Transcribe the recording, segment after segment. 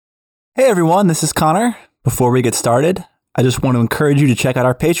Hey everyone, this is Connor. Before we get started, I just want to encourage you to check out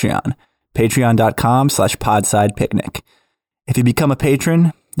our Patreon, patreon.com/podsidepicnic. If you become a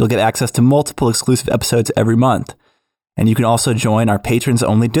patron, you'll get access to multiple exclusive episodes every month. And you can also join our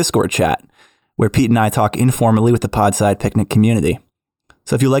patrons-only Discord chat, where Pete and I talk informally with the Podside Picnic community.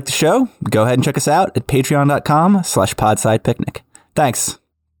 So if you like the show, go ahead and check us out at patreon.com/podsidepicnic. Thanks.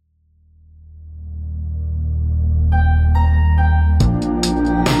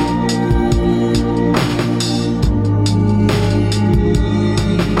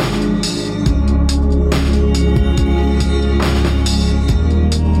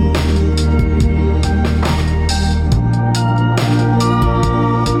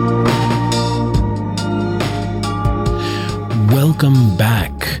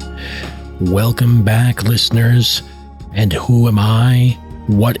 Welcome back, listeners. And who am I?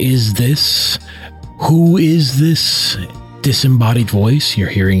 What is this? Who is this disembodied voice you're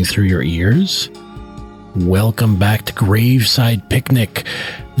hearing through your ears? Welcome back to Graveside Picnic.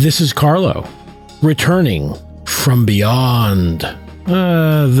 This is Carlo, returning from beyond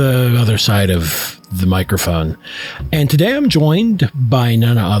the other side of the microphone. And today I'm joined by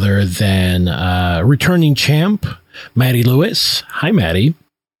none other than returning champ, Maddie Lewis. Hi, Maddie.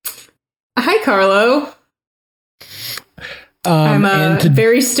 Hi, Carlo. I'm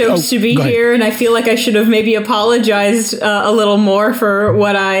very stoked to be here, and I feel like I should have maybe apologized a little more for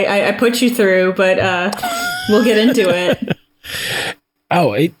what I put you through, but we'll get into it.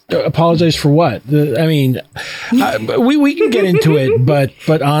 Apologize for what? We can get into it,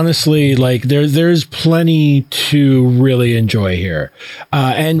 but honestly, like there's plenty to really enjoy here.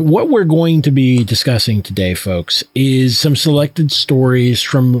 And what we're going to be discussing today, folks, is some selected stories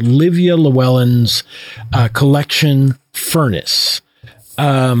from Livia Llewellyn's collection Furnace.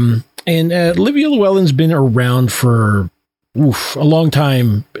 And Livia Llewellyn's been around for a long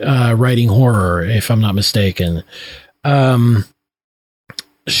time, writing horror, if I'm not mistaken. But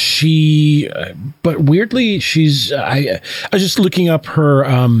weirdly, I was just looking up her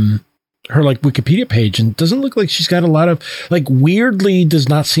like Wikipedia page, and it doesn't look like she's got a lot of, like, weirdly does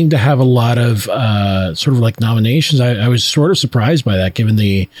not seem to have a lot of sort of like nominations. I was sort of surprised by that, given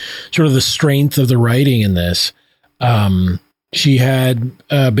the sort of the strength of the writing in this. She had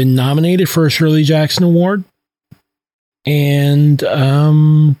been nominated for a Shirley Jackson Award and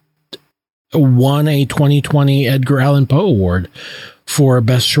won a 2020 Edgar Allan Poe Award for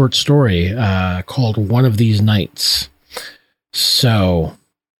Best Short Story, called One of These Nights. So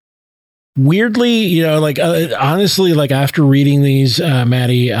weirdly, honestly, like after reading these,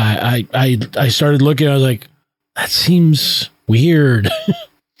 Maddie, I started looking, I was like, that seems weird.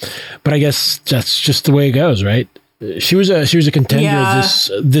 But I guess that's just the way it goes, right? She was a contender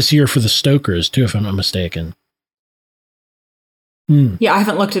this year for the Stokers too, if I'm not mistaken. Yeah, I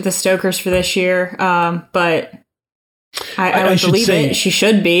haven't looked at the Stokers for this year, but I would believe it. She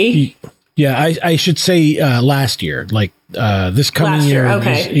should be. Yeah, I should say last year, like this coming year.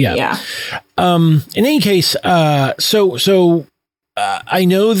 Okay. Yeah. In any case, so I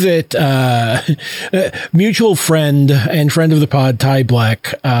know that mutual friend and friend of the pod, Ty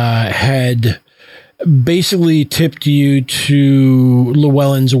Black, had basically tipped you to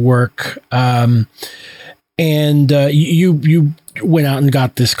Llewellyn's work, and you went out and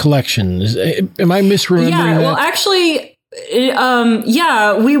got this collection. Am I misremembering that? Well, actually,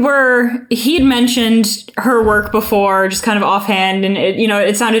 he'd mentioned her work before, just kind of offhand, and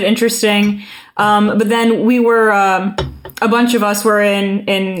it sounded interesting. But then we were, a bunch of us were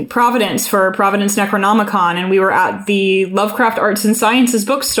in Providence for Providence Necronomicon, and we were at the Lovecraft Arts and Sciences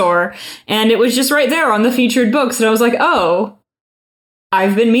bookstore, and it was just right there on the featured books, and I was like, oh,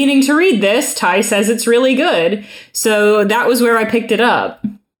 I've been meaning to read this. Ty says it's really good. So that was where I picked it up.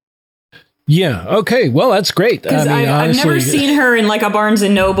 Yeah. Okay. Well, that's great. Because I've never seen her in like a Barnes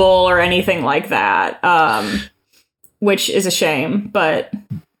and Noble or anything like that, which is a shame. But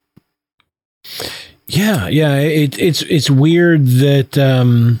yeah. It's weird that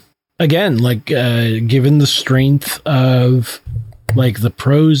again, like given the strength of like the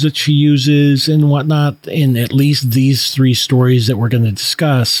prose that she uses and whatnot in at least these three stories that we're going to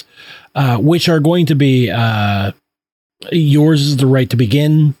discuss, which are going to be Yours is the Right to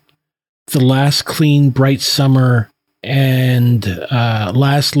Begin, The Last Clean Bright Summer, and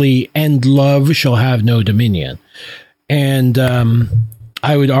lastly, And Love Shall Have No Dominion. And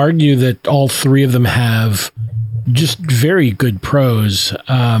I would argue that all three of them have just very good prose.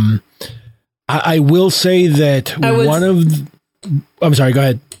 I will say that I'm sorry, go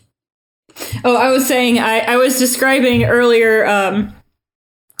ahead. Oh, I was saying, I was describing earlier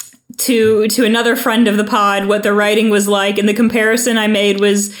to another friend of the pod what the writing was like, and the comparison I made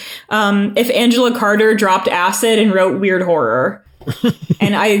was if Angela Carter dropped acid and wrote weird horror.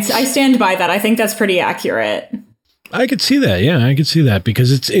 And I stand by that. I think that's pretty accurate. I could see that. Yeah, I could see that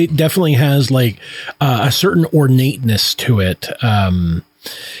because it definitely has like a certain ornateness to it.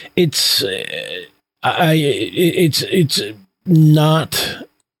 It's not.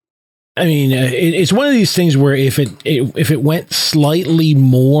 I mean, it's one of these things where if it went slightly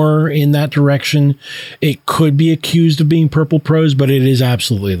more in that direction, it could be accused of being purple prose, but it is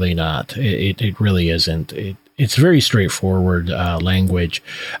absolutely not. It really isn't. It's very straightforward language.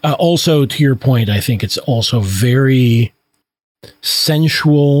 Also, to your point, I think it's also very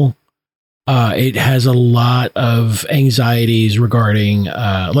sensual. It has a lot of anxieties regarding,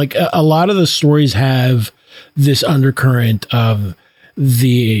 like a lot of the stories have this undercurrent of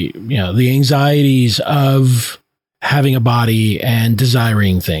the anxieties of having a body and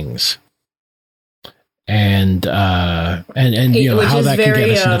desiring things, and how that can get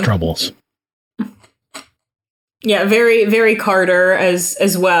us into troubles. Yeah, very, very Carter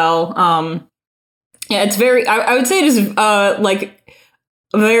as well. Yeah, it's very. I would say it is like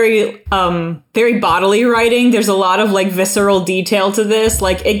very very bodily writing. There's a lot of like visceral detail to this.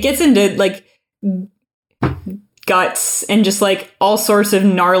 Like it gets into like guts and just like all sorts of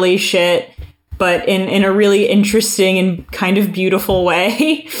gnarly shit, but in a really interesting and kind of beautiful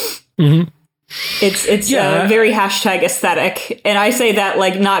way. Mm-hmm. It's very hashtag aesthetic, and I say that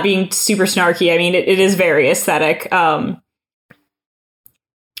like not being super snarky. I mean, it is very aesthetic.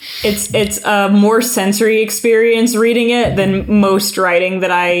 It's a more sensory experience reading it than most writing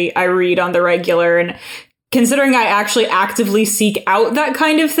that I read on the regular, and considering I actually actively seek out that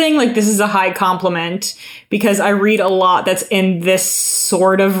kind of thing, like this is a high compliment because I read a lot that's in this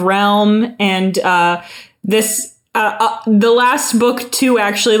sort of realm, and the last book to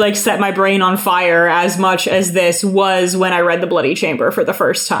actually like set my brain on fire as much as this was when I read The Bloody Chamber for the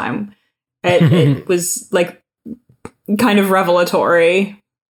first time. It was like kind of revelatory.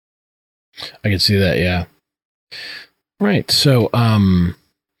 I can see that. Yeah. Right. So,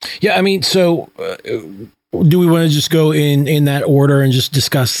 yeah, I mean, so do we want to just go in that order and just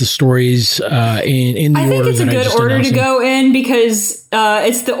discuss the stories in the order? I think it's a good order to go in because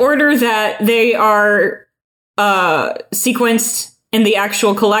it's the order that they are sequenced in the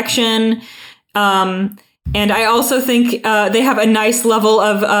actual collection. And I also think they have a nice level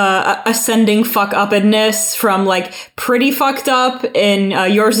of ascending fuck-uppedness from like pretty fucked up in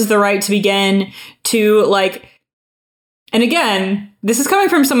Yours is the Right to Begin to like, and again, this is coming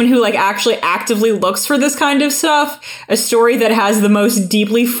from someone who like actually actively looks for this kind of stuff, a story that has the most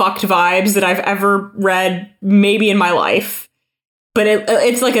deeply fucked vibes that I've ever read maybe in my life. But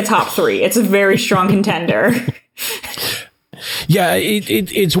it's like a top 3. It's a very strong contender. Yeah,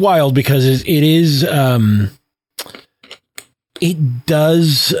 it's wild because it is. It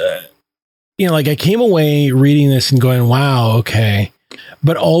does. Like I came away reading this and going, "Wow, okay,"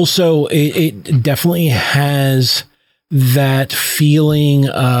 but also it definitely has that feeling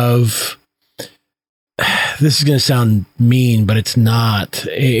of. This is going to sound mean, but it's not.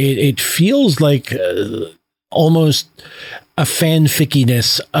 It feels like almost a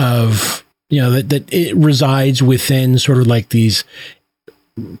fanfickiness of, that it resides within sort of like these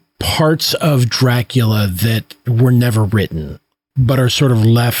parts of Dracula that were never written, but are sort of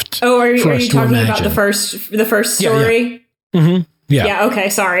left. Oh, are you talking about the first story? Yeah. Mm-hmm. Yeah. Yeah. Okay.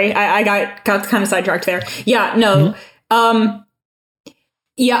 Sorry. I got kind of sidetracked there. Yeah. No. Mm-hmm.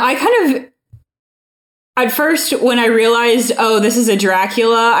 Yeah. I kind of, at first when I realized, oh, this is a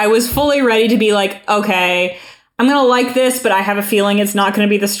Dracula, I was fully ready to be like, okay, I'm going to like this, but I have a feeling it's not going to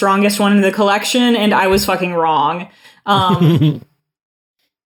be the strongest one in the collection. And I was fucking wrong. Honestly,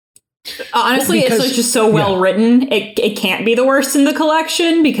 it's just so well written. It can't be the worst in the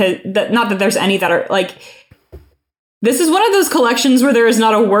collection because not that there's any that are like, this is one of those collections where there is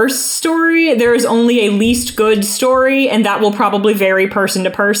not a worse story. There is only a least good story. And that will probably vary person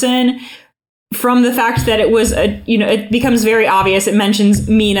to person. From the fact that it was it becomes very obvious. It mentions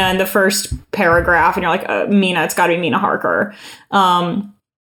Mina in the first paragraph, and you're like, Mina, it's got to be Mina Harker. And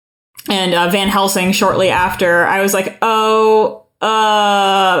Van Helsing shortly after. I was like, oh,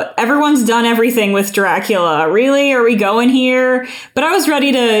 everyone's done everything with Dracula. Really? Are we going here? But I was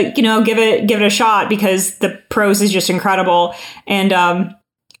ready to, give it a shot because the prose is just incredible, and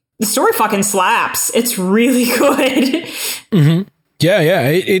the story fucking slaps. It's really good. Mm-hmm. Yeah.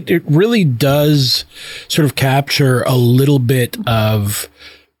 It really does sort of capture a little bit of,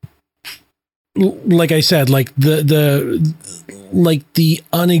 like I said, like the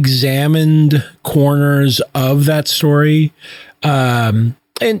unexamined corners of that story. And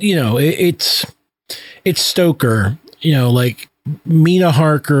it's Stoker, like Mina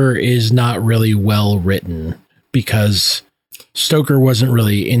Harker is not really well written because Stoker wasn't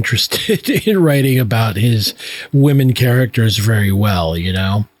really interested in writing about his women characters very well, you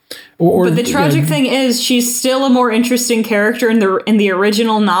know? But the tragic thing is she's still a more interesting character in the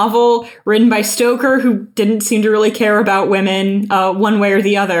original novel written by Stoker, who didn't seem to really care about women one way or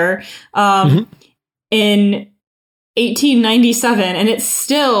the other in 1897. And it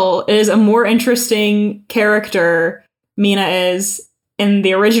still is a more interesting character, Mina is, in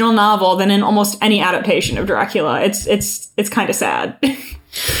the original novel than in almost any adaptation of Dracula. It's kind of sad.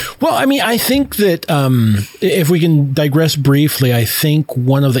 Well, I mean, I think that if we can digress briefly, I think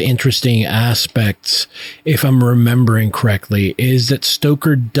one of the interesting aspects, if I'm remembering correctly, is that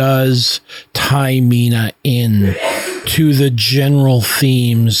Stoker does tie Mina in to the general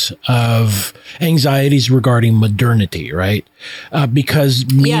themes of anxieties regarding modernity, right? Because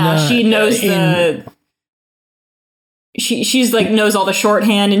Mina, she knows she's like knows all the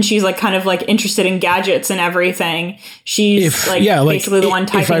shorthand, and she's like kind of like interested in gadgets and everything. She's basically the one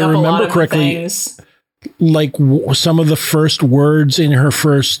typing up a lot of things. Like some of the first words in her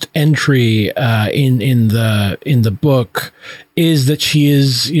first entry in the book is that she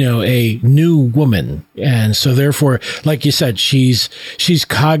is, you know, a new woman, and so therefore, like you said, she's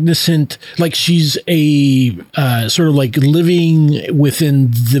cognizant, like she's a sort of like living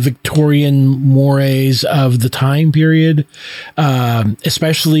within the Victorian mores of the time period,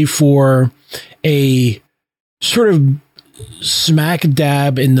 especially for a sort of smack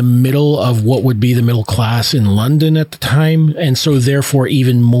dab in the middle of what would be the middle class in London at the time, and so therefore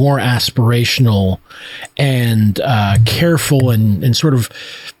even more aspirational and careful and sort of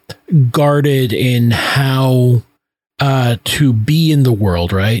guarded in how to be in the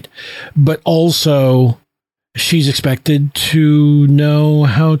world, right? But also she's expected to know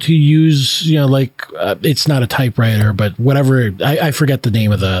how to use, you know, like it's not a typewriter, but whatever. I forget the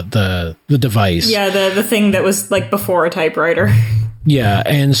name of the device. Yeah, the thing that was like before a typewriter. Yeah,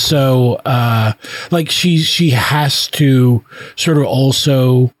 and so like she has to sort of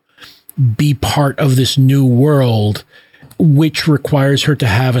also be part of this new world, which requires her to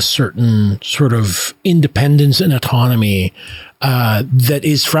have a certain sort of independence and autonomy that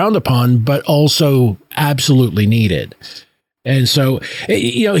is frowned upon, but also absolutely needed. And so,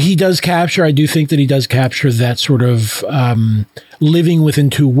 you know, I do think that he does capture that sort of living within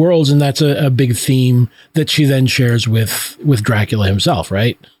two worlds. And that's a big theme that she then shares with Dracula himself,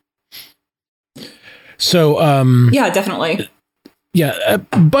 right? So, yeah, definitely. Yeah,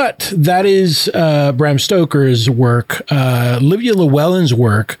 but that is Bram Stoker's work. Olivia Llewellyn's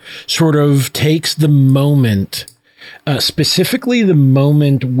work sort of takes the moment, specifically the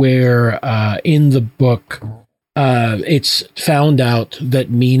moment where in the book it's found out that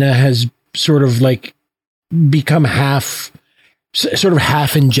Mina has sort of like become half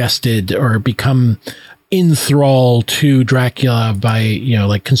ingested or become enthralled to Dracula by, you know,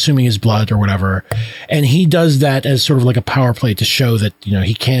 like consuming his blood or whatever. And he does that as sort of like a power play to show that, you know,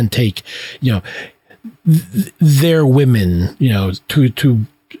 he can take, you know, their women, you know, to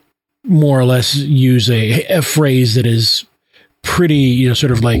more or less use a phrase that is pretty, you know,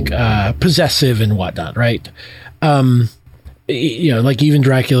 sort of like possessive and whatnot, right? You know, like even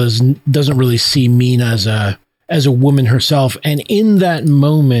Dracula doesn't really see Mina as a woman herself. And in that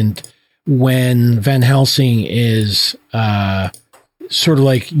moment, when Van Helsing is sort of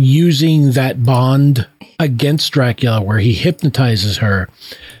like using that bond against Dracula, where he hypnotizes her,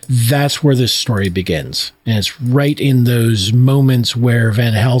 that's where this story begins. And it's right in those moments where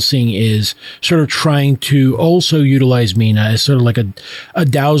Van Helsing is sort of trying to also utilize Mina as sort of like a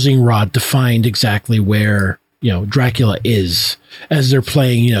dowsing rod to find exactly where, you know, Dracula is, as they're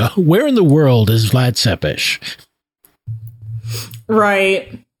playing, you know, where in the world is Vlad Tepes?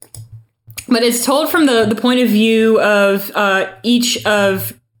 Right. But it's told from the point of view of each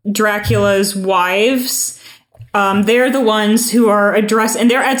of Dracula's wives. They're the ones who are addressing,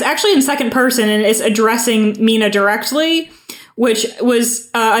 and it's actually in second person, and it's addressing Mina directly, which was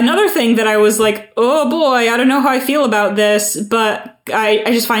another thing that I was like, oh boy, I don't know how I feel about this, but I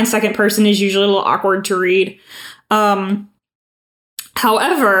just find second person is usually a little awkward to read.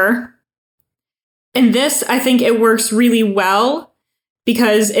 However, in this, I think it works really well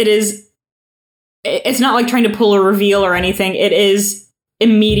because it's not like trying to pull a reveal or anything. It is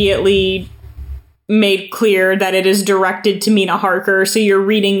immediately made clear that it is directed to Mina Harker. So you're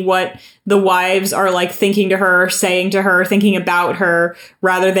reading what the wives are like thinking to her, saying to her, thinking about her,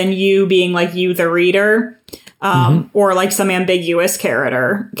 rather than you being like you, the reader, or like some ambiguous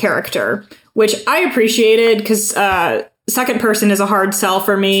character, which I appreciated because second person is a hard sell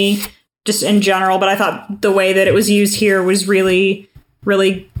for me. just in general, but I thought the way that it was used here was really,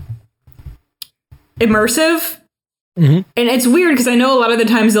 really immersive. And it's weird because I know a lot of the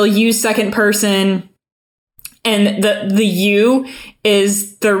times they'll use second person and the you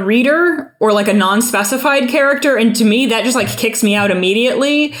is the reader or like a non-specified character. And to me, that just like kicks me out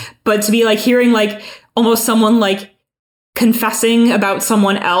immediately. But to be like hearing like almost someone like confessing about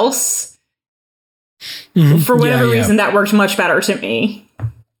someone else, for whatever reason, that worked much better to me.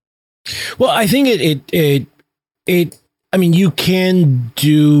 Well, I think I mean, you can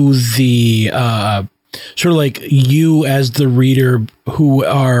do the sort of like you as the reader who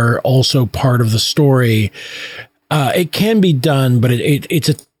are also part of the story. It can be done, but it's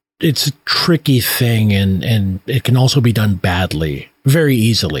a tricky thing, and it can also be done badly, very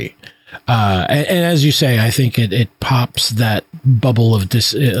easily. And as you say, I think it pops that bubble of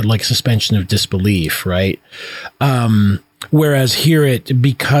like suspension of disbelief, right? Whereas here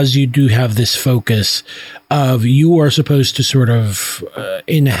because you do have this focus of you are supposed to sort of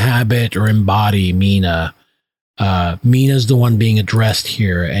inhabit or embody Mina. Mina's the one being addressed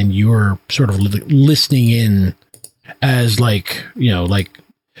here, and you're sort of listening in as like, like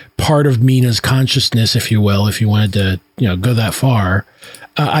part of Mina's consciousness, if you will, if you wanted to, go that far.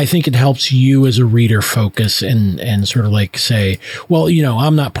 I think it helps you as a reader focus and sort of like say, well,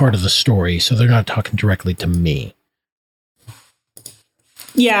 I'm not part of the story, so they're not talking directly to me.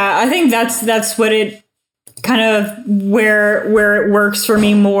 Yeah, I think that's what it kind of where it works for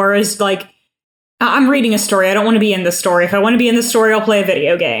me more is like, I'm reading a story. I don't want to be in the story. If I want to be in the story, I'll play a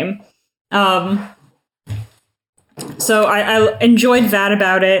video game. So I enjoyed that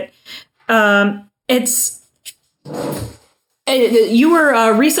about it. You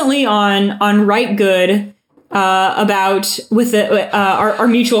were recently on Right Good about with our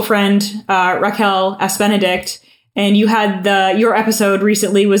mutual friend Raquel S. Benedict, and you had your episode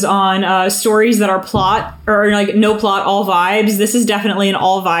recently was on stories that are plot or like no plot, all vibes. This is definitely an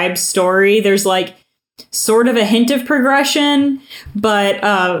all vibes story. There's like sort of a hint of progression,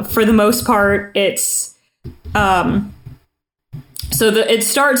 but for the most part, it's it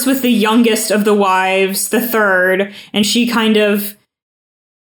starts with the youngest of the wives, the third, and she kind of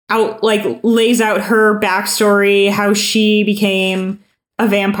lays out her backstory, how she became a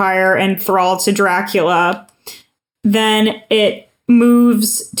vampire and thrall to Dracula. Then it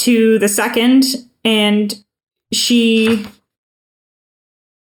moves to the second, and she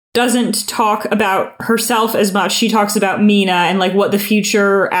doesn't talk about herself as much. She talks about Mina and like what the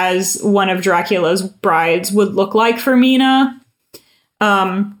future as one of Dracula's brides would look like for Mina.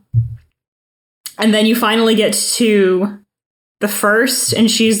 And then you finally get to the first,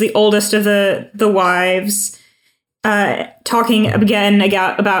 and she's the oldest of the wives, talking again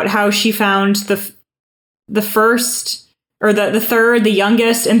about how she found the first or the third, the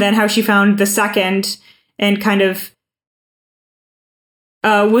youngest, and then how she found the second and kind of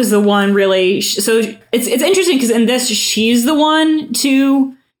was the one really. So it's interesting because in this, she's the one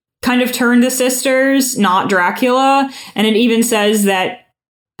to kind of turn the sisters, not Dracula. And it even says that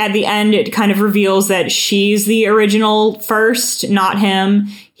at the end, it kind of reveals that she's the original first, not him.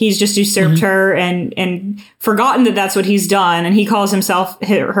 He's just usurped her and forgotten that that's what he's done. And he calls himself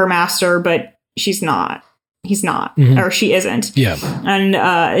her master, but she's not. He's not, or she isn't. Yeah. And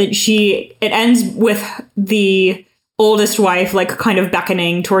it ends with the oldest wife, like kind of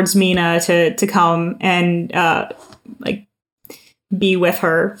beckoning towards Mina to come and like be with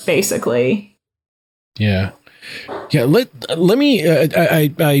her, basically. Yeah. Yeah. Let me,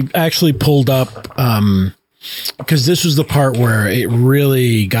 I actually pulled up, because this was the part where it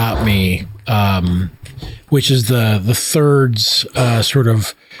really got me, which is the third's sort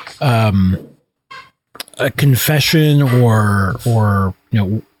of, a confession or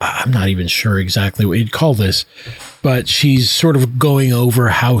I'm not even sure exactly what you'd call this, but she's sort of going over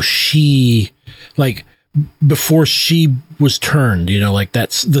how she, like, before she was turned, like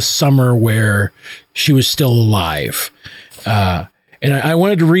that's the summer where she was still alive. And I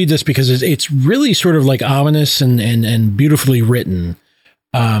wanted to read this because it's really sort of like ominous and beautifully written.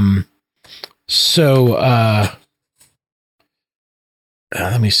 So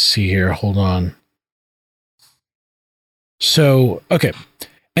let me see here. Hold on. So, okay.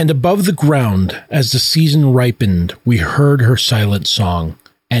 And above the ground, as the season ripened, we heard her silent song,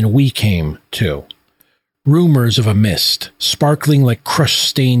 and we came, too. Rumors of a mist, sparkling like crushed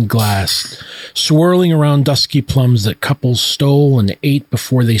stained glass, swirling around dusky plums that couples stole and ate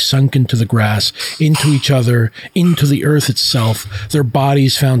before they sunk into the grass, into each other, into the earth itself, their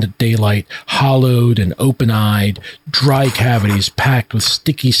bodies found at daylight, hollowed and open-eyed, dry cavities packed with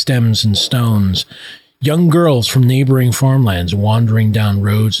sticky stems and stones. Young girls from neighboring farmlands wandering down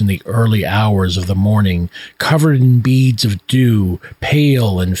roads in the early hours of the morning, covered in beads of dew,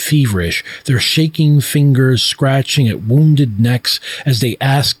 pale and feverish, their shaking fingers scratching at wounded necks as they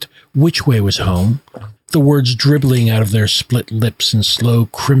asked which way was home, the words dribbling out of their split lips in slow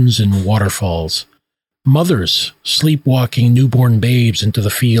crimson waterfalls. Mothers sleepwalking newborn babes into the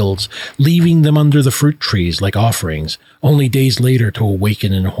fields, leaving them under the fruit trees like offerings, only days later to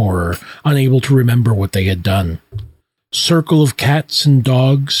awaken in horror, unable to remember what they had done. Circle of cats and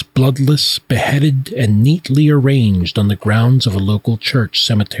dogs, bloodless, beheaded, and neatly arranged on the grounds of a local church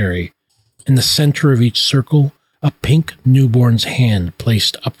cemetery. In the center of each circle, a pink newborn's hand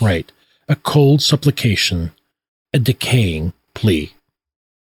placed upright, a cold supplication, a decaying plea.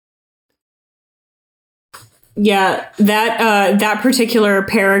 Yeah, that particular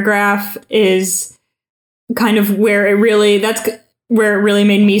paragraph is kind of where it really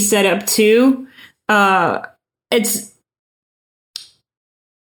made me set up too. It's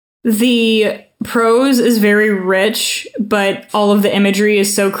the prose is very rich, but all of the imagery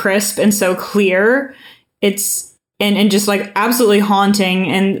is so crisp and so clear. It's and just like absolutely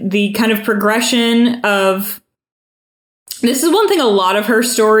haunting, and the kind of progression of this is one thing a lot of her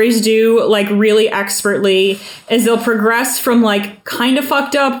stories do, like really expertly, is they'll progress from like kind of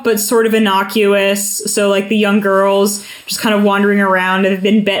fucked up, but sort of innocuous. So like the young girls just kind of wandering around and have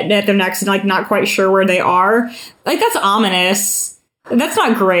been bitten at their necks and like not quite sure where they are. Like that's ominous. That's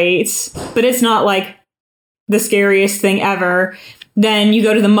not great, but it's not like the scariest thing ever. Then you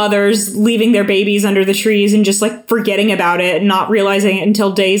go to the mothers leaving their babies under the trees and just like forgetting about it and not realizing it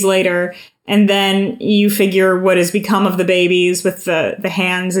until days later. And then you figure what has become of the babies with the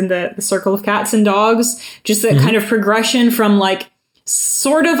hands and the circle of cats and dogs. Just that kind of progression from like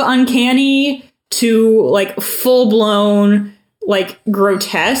sort of uncanny to like full blown, like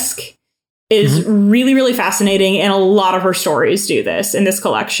grotesque is really, really fascinating. And a lot of her stories do this in this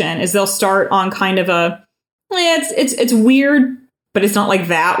collection is they'll start on kind of a, it's weird, but it's not like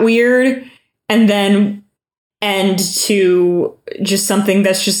that weird. And then end to just something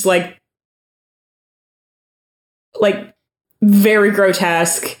that's just like very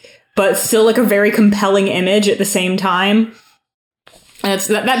grotesque, but still like a very compelling image at the same time. And it's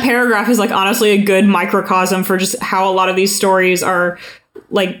that paragraph is like honestly a good microcosm for just how a lot of these stories are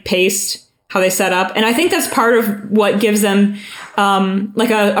like paced, how they set up. And I think that's part of what gives them like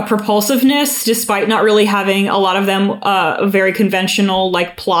a propulsiveness, despite not really having a lot of them a very conventional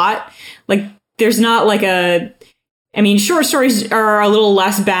like plot. Like there's not like short stories are a little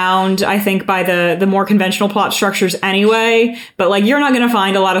less bound, I think, by the more conventional plot structures anyway. But like, you're not going to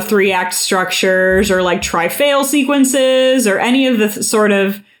find a lot of 3-act structures or like try-fail sequences or any of the sort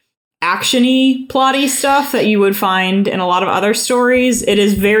of action-y, plotty stuff that you would find in a lot of other stories. It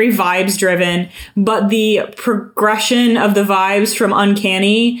is very vibes driven, but the progression of the vibes from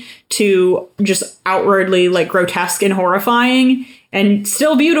uncanny to just outwardly like grotesque and horrifying and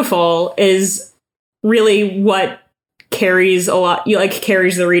still beautiful is really what carries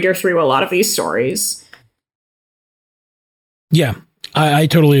the reader through a lot of these stories. Yeah, I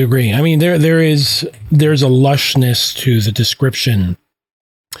totally agree. I mean, there's a lushness to the description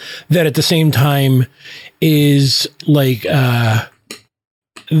that at the same time is like the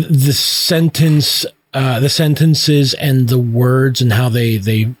sentences and the words and how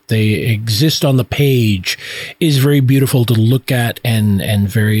they exist on the page is very beautiful to look at and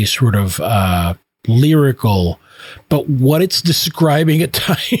very sort of lyrical. But what it's describing at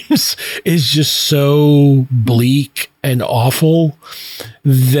times is just so bleak and awful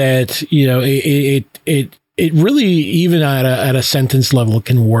that, you know, it really, even at a sentence level,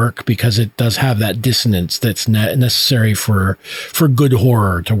 can work because it does have that dissonance that's necessary for good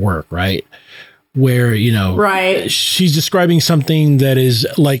horror to work, right? Where, you know, right, she's describing something that is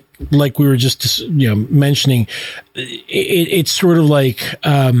like we were just, mentioning. It's sort of like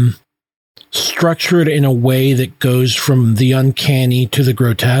structured in a way that goes from the uncanny to the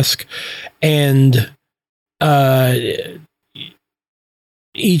grotesque, and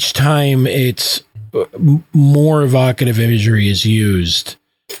each time it's more evocative imagery is used,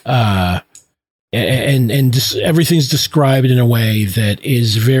 and everything's described in a way that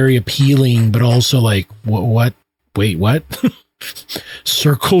is very appealing, but also like what? Wait, what?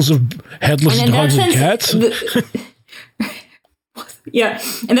 Circles of headless dogs and cats. Yeah,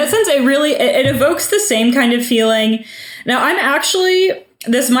 in that sense, it evokes the same kind of feeling. Now,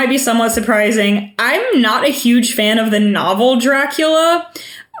 this might be somewhat surprising, I'm not a huge fan of the novel Dracula.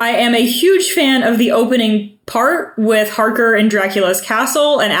 I am a huge fan of the opening part with Harker in Dracula's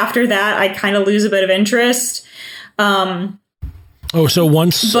castle, and after that, I kind of lose a bit of interest. Oh, so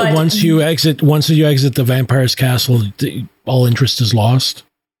once you exit the vampire's castle, all interest is lost.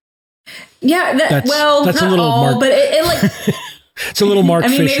 Yeah, that's not a little all, but it like it's a little Mark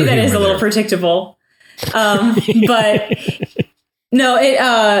Fisher. Maybe that is a little predictable, but no,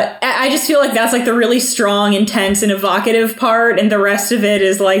 I just feel like that's like the really strong, intense, and evocative part, and the rest of it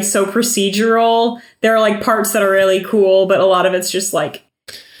is like so procedural. There are like parts that are really cool, but a lot of it's just like.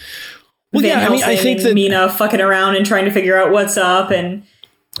 Well, Van Helsing, I think that Mina fucking around and trying to figure out what's up, and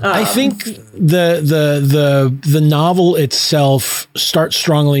I think the novel itself starts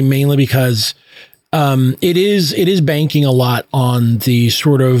strongly, mainly because it is banking a lot on the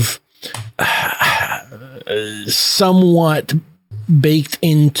sort of somewhat baked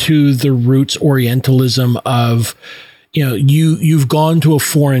into the roots Orientalism of, you know, you've gone to a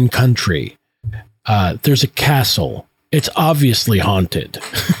foreign country, there's a castle, it's obviously haunted.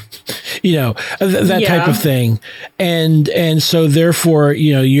 You know, that type of thing. And so therefore,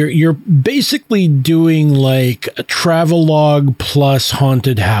 you know, you're basically doing like a travelogue plus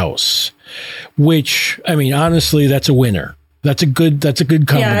haunted house, which, I mean, honestly, that's a winner. That's a good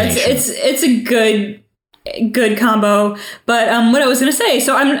combination. Yeah, it's a good combo. But what I was going to say,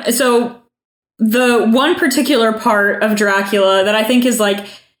 so the one particular part of Dracula that I think is like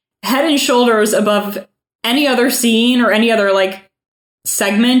head and shoulders above any other scene or any other like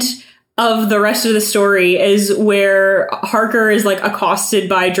segment of the rest of the story is where Harker is like accosted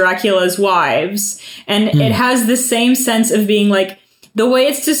by Dracula's wives. And it has the same sense of being like, the way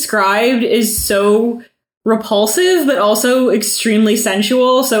it's described is so repulsive, but also extremely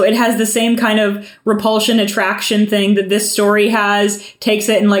sensual. So it has the same kind of repulsion attraction thing that this story has, takes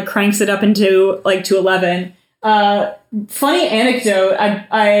it and like cranks it up into like to 11. Funny anecdote,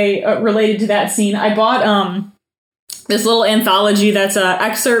 I related to that scene. I bought, this little anthology that's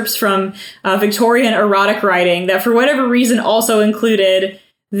excerpts from Victorian erotic writing that for whatever reason also included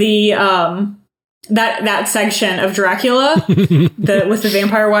the that section of Dracula with the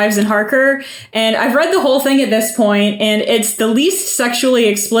vampire wives and Harker. And I've read the whole thing at this point, and it's the least sexually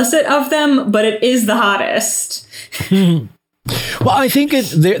explicit of them, but it is the hottest. Well, I think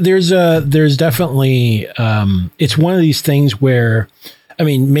there's definitely it's one of these things where, I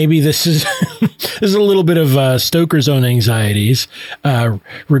mean, maybe this is this is a little bit of Stoker's own anxieties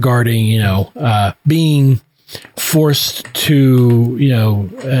regarding, you know, being forced to, you know,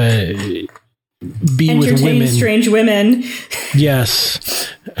 be with women, strange women.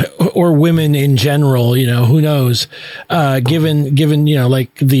 Yes, or women in general. You know, who knows? Given you know,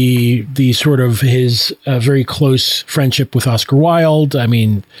 like the sort of his very close friendship with Oscar Wilde. I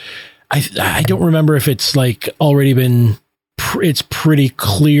mean, I don't remember if it's like already been. It's pretty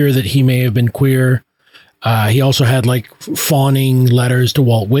clear that he may have been queer. He also had like fawning letters to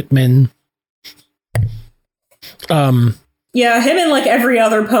Walt Whitman. Yeah, him and like every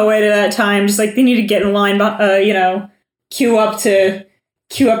other poet at that time, just like they need to get in line, you know, queue up to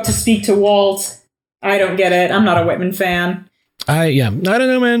speak to Walt. I don't get it. I'm not a Whitman fan. I don't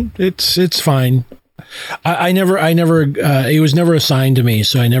know, man. It's fine. I never, it was never assigned to me,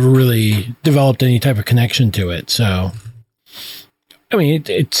 so I never really developed any type of connection to it. So. I mean,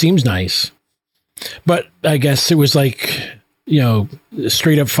 it seems nice, but I guess it was like, you know,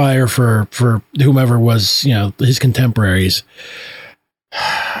 straight up fire for whomever was, you know, his contemporaries.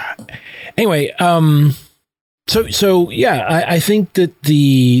 Anyway, so yeah, I think that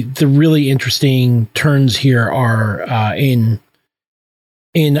the really interesting turns here are in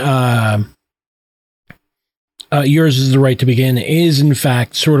Yours is the Right to Begin is in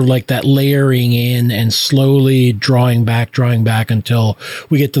fact sort of like that layering in and slowly drawing back until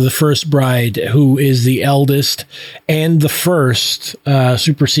we get to the first bride, who is the eldest and the first,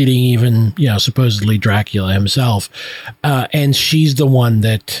 superseding even, you know, supposedly Dracula himself. And she's the one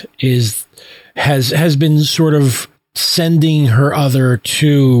that has been sort of sending her other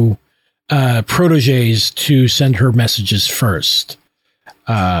two, proteges to send her messages first.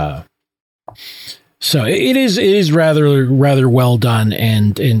 So it is rather well done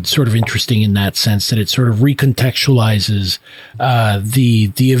and sort of interesting in that sense that it sort of recontextualizes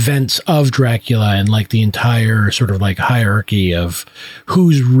the events of Dracula and like the entire sort of like hierarchy of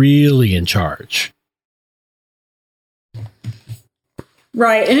who's really in charge.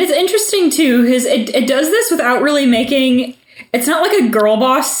 Right, and it's interesting too because it does this without really making. It's not like a girl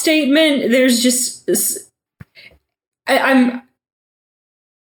boss statement. There's just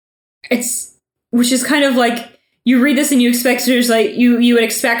which is kind of like, you read this and you expect there's like, you would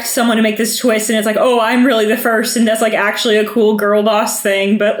expect someone to make this twist and it's like, oh, I'm really the first. And that's like actually a cool girl boss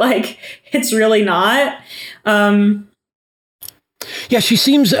thing, but like, it's really not. Yeah, she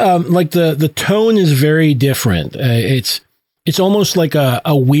seems like the tone is very different. It's it's almost like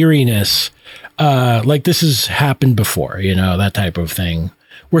a weariness. Like this has happened before, you know, that type of thing,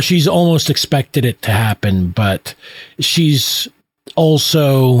 where she's almost expected it to happen, but she's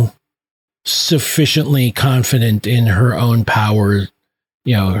also sufficiently confident in her own power,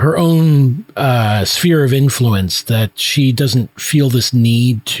 you know, her own sphere of influence, that she doesn't feel this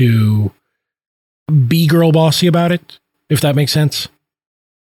need to be girl bossy about it, if that makes sense.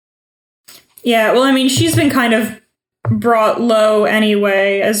 Yeah, well, I mean, she's been kind of brought low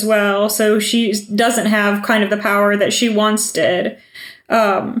anyway as well, so she doesn't have kind of the power that she once did.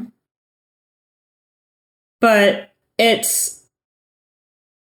 But it's,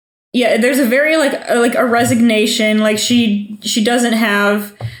 yeah, there's a very like a resignation, like she doesn't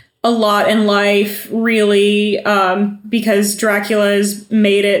have a lot in life really, because Dracula has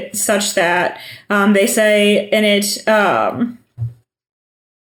made it such that they say in it,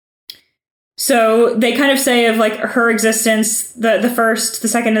 so they kind of say of like her existence, the first, the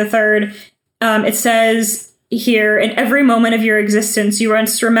second, and the third, it says here, in every moment of your existence, you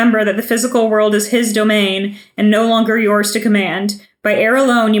must remember that the physical world is his domain and no longer yours to command. By air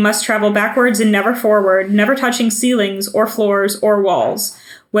alone, you must travel backwards and never forward, never touching ceilings or floors or walls,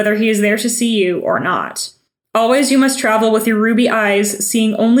 whether he is there to see you or not. Always you must travel with your ruby eyes,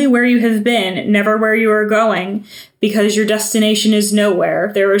 seeing only where you have been, never where you are going, because your destination is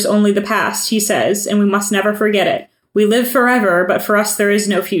nowhere. There is only the past, he says, and we must never forget it. We live forever, but for us there is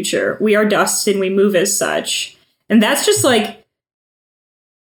no future. We are dust and we move as such. And that's just like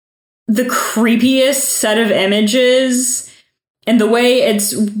the creepiest set of images. And the way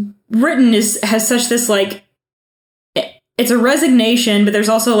it's written has such this like, it's a resignation, but there's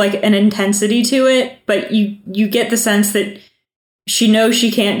also like an intensity to it. But you get the sense that she knows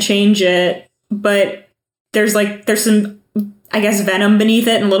she can't change it, but there's some, I guess, venom beneath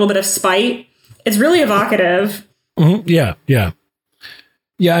it and a little bit of spite. It's really evocative. Mm-hmm. Yeah.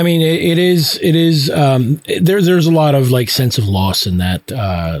 I mean, it is. There's a lot of like sense of loss in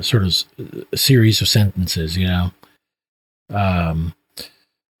that sort of series of sentences, you know.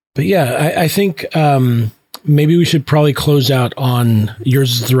 But yeah, I think maybe we should probably close out on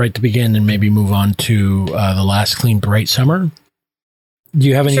Yours is the Right to Begin and maybe move on to The Last Clean Bright Summer. Do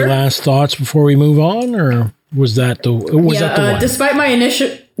you have any last thoughts before we move on, or was that the one? Despite my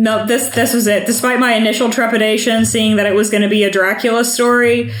initial this was it. Despite my initial trepidation, seeing that it was going to be a Dracula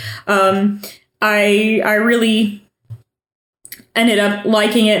story, I really ended up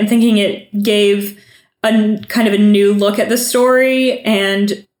liking it and thinking it gave a kind of a new look at the story,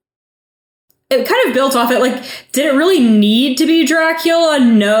 and it kind of built off it. Like, did it really need to be Dracula?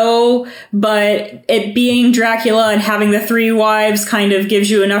 No, but it being Dracula and having the three wives kind of gives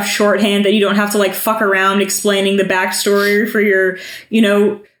you enough shorthand that you don't have to like fuck around explaining the backstory for your,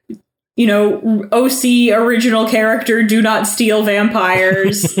 OC original character, do not steal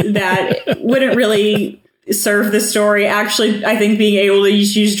vampires. That wouldn't really serve the story. Actually, I think being able to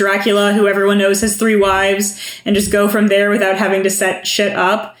use Dracula, who everyone knows has three wives, and just go from there without having to set shit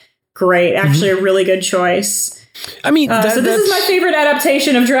up. Great. Actually, a really good choice. I mean, so this is my favorite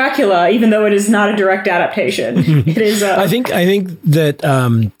adaptation of Dracula, even though it is not a direct adaptation. It is. I think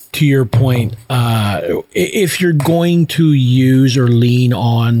that to your point, if you're going to use or lean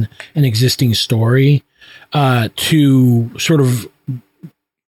on an existing story to sort of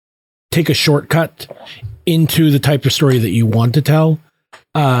take a shortcut into the type of story that you want to tell,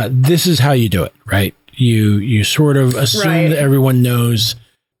 this is how you do it, right? You sort of assume that everyone knows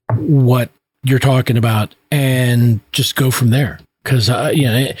what you're talking about and just go from there. Because,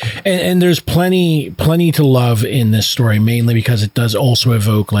 and there's plenty to love in this story, mainly because it does also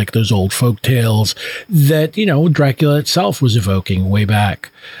evoke like those old folk tales that, Dracula itself was evoking way back.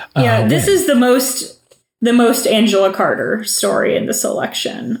 This is the most Angela Carter story in the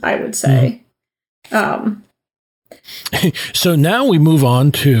selection, I would say. So now we move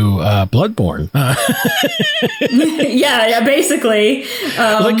on to Bloodborne. yeah, basically.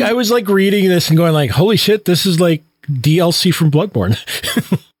 Like I was like reading this and going like, holy shit, this is like DLC from Bloodborne.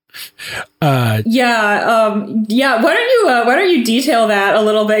 Why don't you detail that a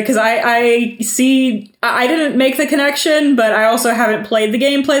little bit? Because I see, I didn't make the connection, but I also haven't played the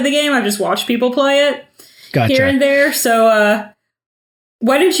game. I've just watched people play it here and there. So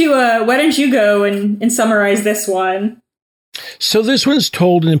why don't you go and summarize this one? So this one's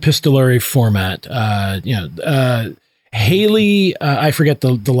told in epistolary format. Haley, I forget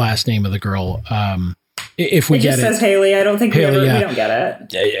the last name of the girl. If we get it, says Haley. I don't think we don't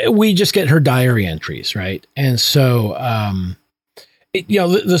get it. We just get her diary entries, right? And so,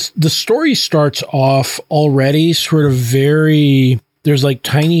 the story starts off already sort of very. There's like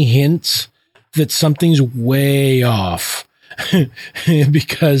tiny hints that something's way off.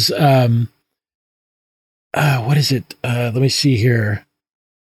 because what is it? Let me see here.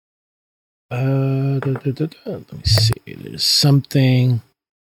 Let me see. There's something.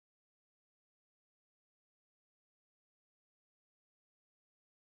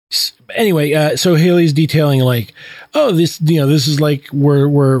 Anyway, so Haley's detailing like, oh, this is like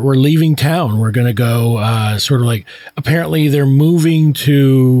we're leaving town. We're gonna go sort of like, apparently they're moving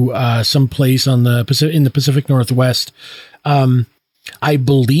to some place in the Pacific Northwest. I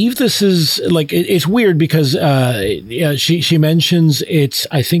believe this is like it's weird because she mentions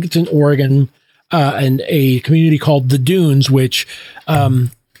I think it's in Oregon and a community called the Dunes, which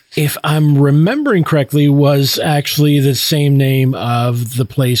if I'm remembering correctly, was actually the same name of the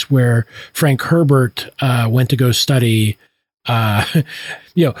place where Frank Herbert went to go study, how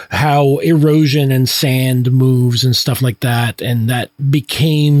erosion and sand moves and stuff like that. And that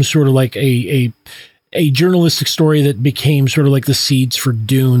became sort of like a journalistic story that became sort of like the seeds for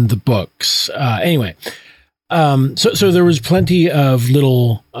Dune, the books. Anyway, so there was plenty of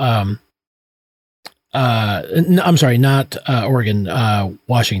little, I'm sorry, not Oregon,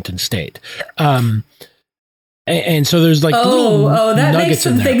 Washington State. And so there's like that makes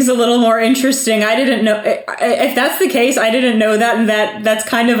some things a little more interesting. I didn't know if that's the case. I didn't know that, and that's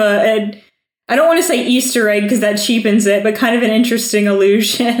kind of I don't want to say Easter egg because that cheapens it, but kind of an interesting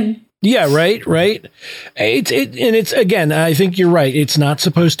allusion. Yeah, right. It's again, I think you're right. It's not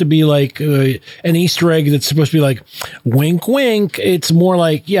supposed to be like an Easter egg that's supposed to be like wink, wink. It's more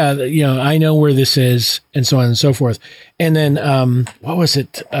like, I know where this is, and so on and so forth. And then, what was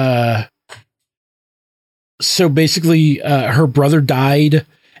it? So basically, her brother died,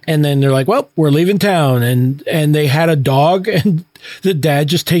 and then they're like, well, we're leaving town, and they had a dog, and the dad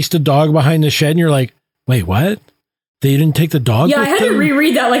just takes the dog behind the shed, and you're like, wait, what? They didn't take the dog? Yeah, I had to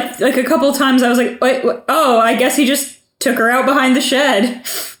reread that like a couple of times. I was like, wait, I guess he just took her out behind the shed.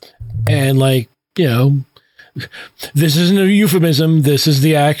 And like, this isn't a euphemism. This is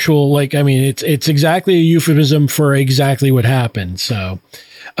the actual, it's exactly a euphemism for exactly what happened. So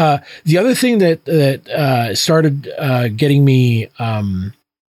the other thing that started getting me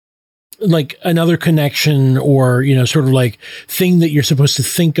like another connection or, sort of like thing that you're supposed to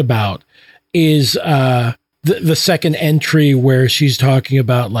think about is the second entry where she's talking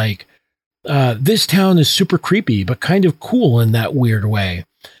about like, this town is super creepy, but kind of cool in that weird way.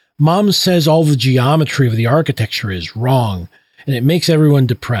 Mom says all the geometry of the architecture is wrong, and it makes everyone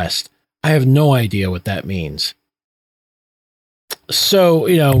depressed. I have no idea what that means. So,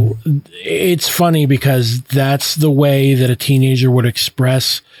 it's funny because that's the way that a teenager would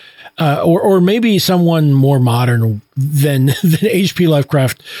express or maybe someone more modern than H.P.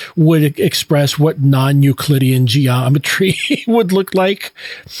 Lovecraft would express what non-Euclidean geometry would look like,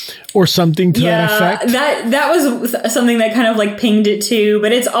 or something to that effect. That was something that kind of like pinged it too,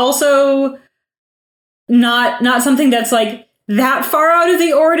 but it's also not something that's like that far out of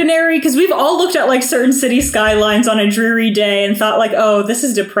the ordinary, because we've all looked at like certain city skylines on a dreary day and thought like, oh, this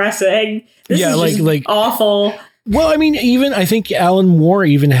is depressing. This is just awful. Well, I mean, even I think Alan Moore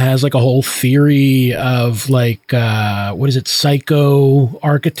even has like a whole theory of like, what is it, psycho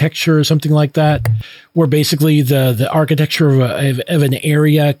architecture or something like that, where basically the architecture of an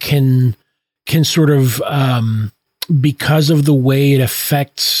area can sort of, because of the way it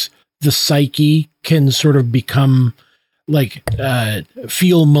affects the psyche, can sort of become like,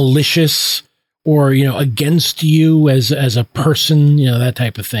 feel malicious or, against you as a person, that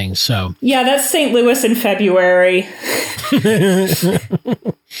type of thing. So yeah, that's St. Louis in February.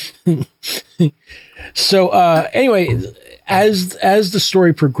 So anyway, as the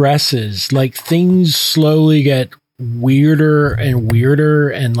story progresses, like things slowly get weirder and weirder,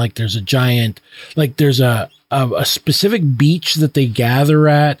 and like there's a giant, like there's a specific beach that they gather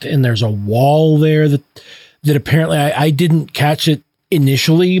at, and there's a wall there that apparently I didn't catch it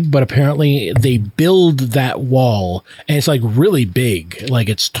initially, but apparently they build that wall, and it's like really big, like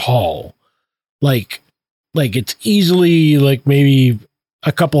it's tall, like it's easily like maybe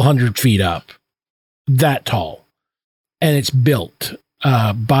a couple 100 feet up, that tall, and it's built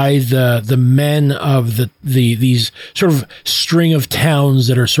by the men of these sort of string of towns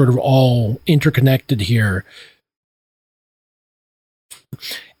that are sort of all interconnected here.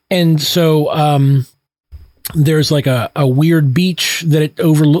 And so there's like a weird beach that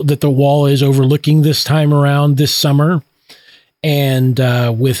that the wall is overlooking this time around this summer, and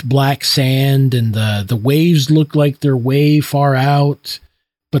with black sand, and the waves look like they're way far out,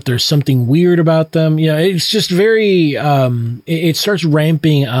 but there's something weird about them. Yeah, it's just very it starts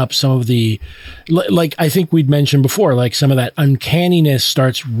ramping up some of the, like I think we'd mentioned before, like some of that uncanniness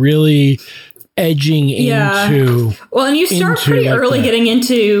starts really edging into. Well, and you start pretty early getting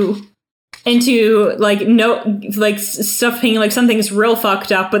into like stuff being like something's real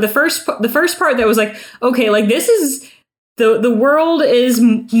fucked up. But the first part that was like, okay, like this is the world is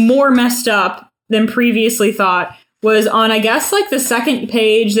more messed up than previously thought, was on, I guess, like the second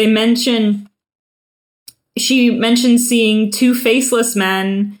page. She mentioned seeing two faceless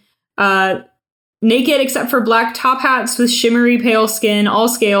men, naked except for black top hats with shimmery pale skin, all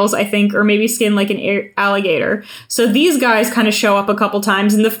scales, I think, or maybe skin like an alligator. So these guys kind of show up a couple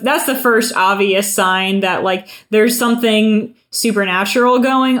times, and that's the first obvious sign that like there's something supernatural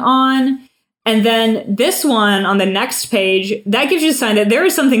going on. And then this one on the next page, that gives you a sign that there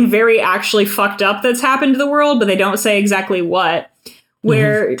is something very actually fucked up that's happened to the world, but they don't say exactly what.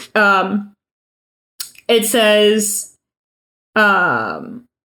 Where it says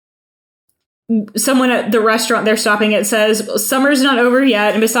someone at the restaurant they're stopping at says, summer's not over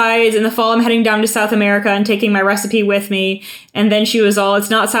yet, and besides, in the fall I'm heading down to South America and taking my recipe with me. And then she was all, it's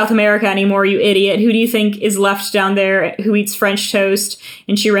not South America anymore, you idiot. Who do you think is left down there who eats French toast?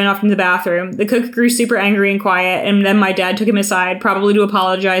 And she ran off into the bathroom. The cook grew super angry and quiet, and then my dad took him aside, probably to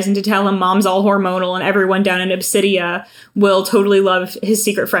apologize and to tell him mom's all hormonal and everyone down in Obsidia will totally love his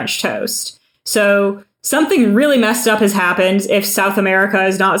secret French toast. So something really messed up has happened. If South America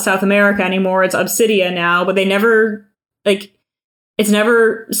is not South America anymore, it's Obsidia now, but they never, like, it's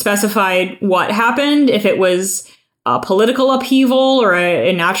never specified what happened, if it was a political upheaval or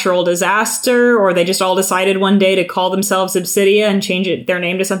a natural disaster, or they just all decided one day to call themselves Obsidia and change their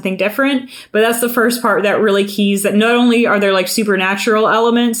name to something different. But that's the first part that really keys that not only are there like supernatural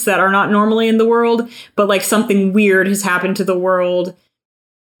elements that are not normally in the world, but like something weird has happened to the world,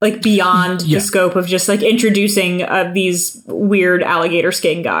 like beyond the scope of just like introducing these weird alligator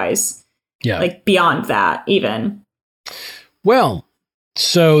skin guys. Yeah. Like beyond that even. Well,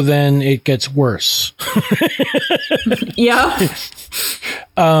 so then it gets worse. Yeah.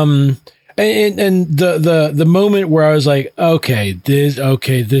 And the moment where I was like, okay, this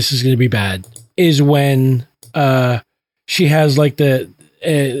is going to be bad, is when she has like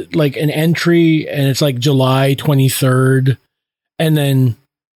like an entry, and it's like July 23rd, and then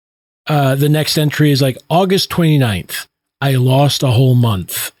the next entry is like August 29th. I lost a whole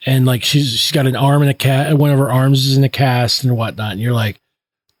month, and like she's got an arm in a cast, one of her arms is in a cast and whatnot, and you're like,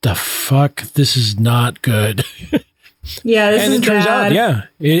 the fuck, this is not good. Yeah, this and is it turns bad. out,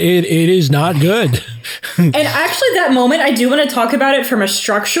 it is not good. And actually, that moment, I do want to talk about it from a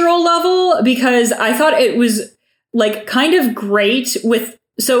structural level, because I thought it was like kind of great with.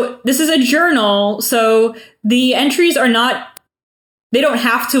 So this is a journal, so the entries are not. They don't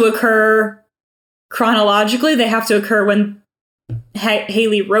have to occur chronologically. They have to occur when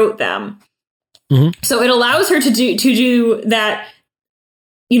Haley wrote them. Mm-hmm. So it allows her to do that,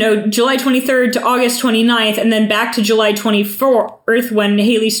 you know, July 23rd to August 29th, and then back to July 24th when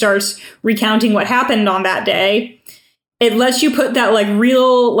Haley starts recounting what happened on that day. It lets you put that like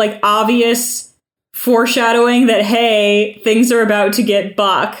real, like obvious foreshadowing that, hey, things are about to get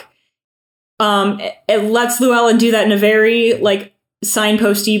buck. It lets Llewellyn do that in a very like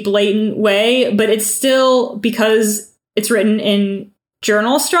signposty, blatant way, but it's still, because it's written in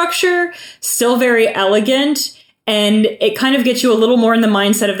journal structure, still very elegant, and it kind of gets you a little more in the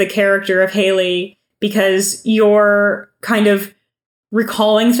mindset of the character of Haley, because you're kind of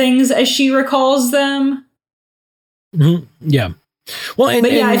recalling things as she recalls them. Mm-hmm. Yeah. Well,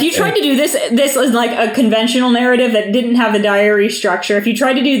 if you tried to do this is like a conventional narrative that didn't have the diary structure. If you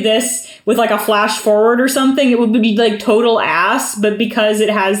tried to do this with like a flash forward or something, it would be like total ass. But because it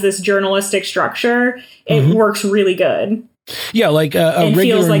has this journalistic structure, it works really good. Yeah, like a regular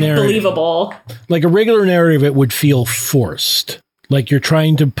feels like narrative, believable. Like a regular narrative, it would feel forced, like you're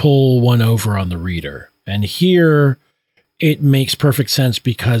trying to pull one over on the reader. And here, it makes perfect sense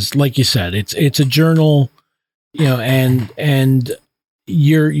because, like you said, it's a journal. You know, and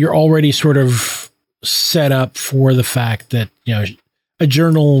you're already sort of set up for the fact that, you know, a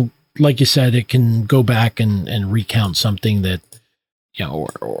journal, like you said, it can go back and recount something that, you know,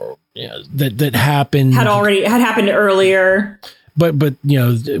 or you know, that happened had happened earlier. But you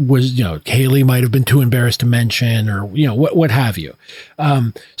know, it was, you know, Haley might have been too embarrassed to mention, or you know, what have you.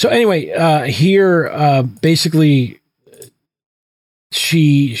 So anyway, here basically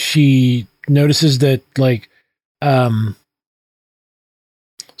she notices that like.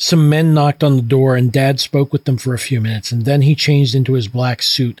 Some men knocked on the door, and Dad spoke with them for a few minutes, and then he changed into his black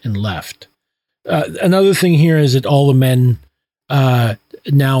suit and left. Another thing here is that all the men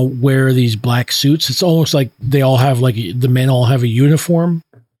now wear these black suits. It's almost like they all have the men all have a uniform.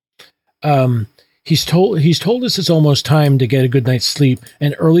 He's told us it's almost time to get a good night's sleep,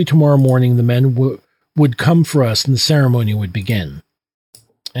 and early tomorrow morning the men would come for us and the ceremony would begin.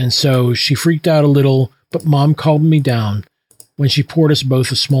 And so she freaked out a little, but Mom calmed me down when she poured us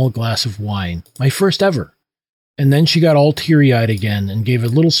both a small glass of wine, my first ever. And then she got all teary-eyed again and gave a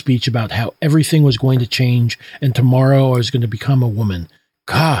little speech about how everything was going to change and tomorrow I was going to become a woman.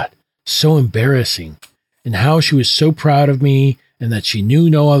 God, so embarrassing. And how she was so proud of me and that she knew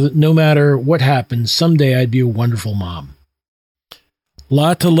no matter what happened, someday I'd be a wonderful mom.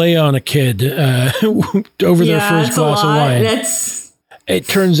 Lot to lay on a kid over their first glass of wine. It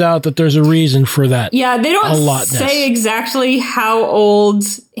turns out that there's a reason for that. Yeah, they don't say exactly how old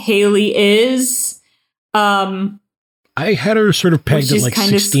Haley is. I had her sort of pegged at like 16.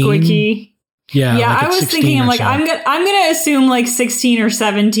 Kind of squeaky. Yeah, like I was thinking, I'm like, so. I'm gonna assume like 16 or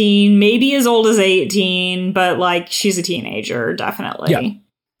 17, maybe as old as 18, but like she's a teenager, definitely.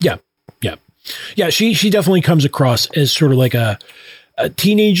 Yeah. She definitely comes across as sort of like a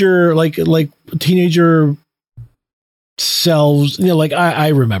teenager, like teenager selves. You know, like I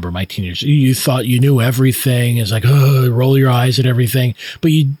remember my teenagers. You thought you knew everything. It's like, oh, roll your eyes at everything,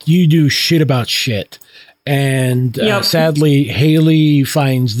 but you do shit about shit. And sadly, Haley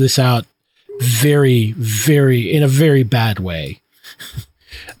finds this out very, very, in a very bad way.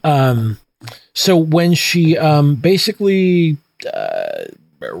 So when she basically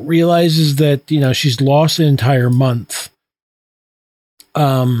realizes that, you know, she's lost an entire month,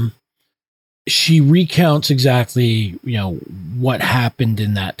 she recounts exactly, you know, what happened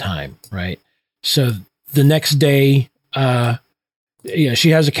in that time, right? So the next day, she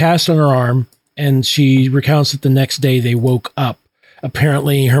has a cast on her arm, and she recounts that the next day they woke up.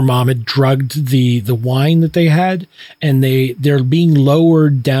 Apparently her mom had drugged the wine that they had, and they're being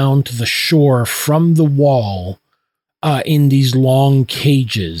lowered down to the shore from the wall in these long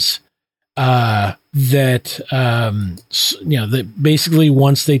cages that basically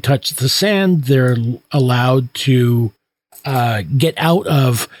once they touch the sand, they're allowed to get out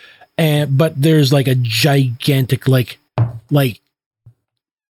of, but there's like a gigantic, like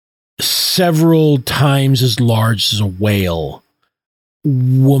several times as large as a whale,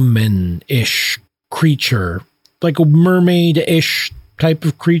 woman-ish creature, like a mermaid-ish type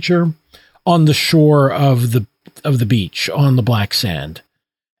of creature, on the shore of the beach on the black sand.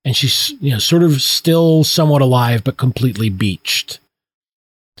 And she's, you know, sort of still somewhat alive, but completely beached.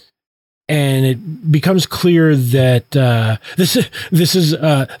 And it becomes clear that this is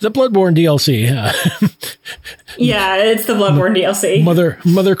the Bloodborne DLC. Yeah, it's the Bloodborne DLC.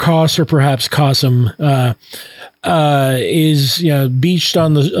 Mother Koss, or perhaps Cossum, is, you know, beached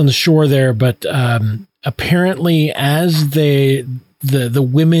on the shore there, but apparently as the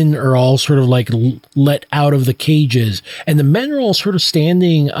women are all sort of like let out of the cages, and the men are all sort of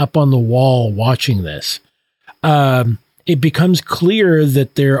standing up on the wall watching this. It becomes clear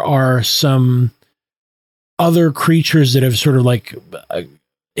that there are some other creatures that have sort of like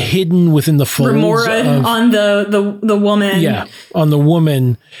hidden within the folds. Remora on the woman. Yeah, on the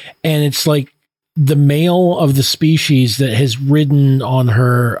woman. And it's like the male of the species that has ridden on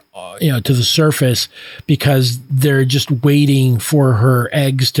her, you know, to the surface, because they're just waiting for her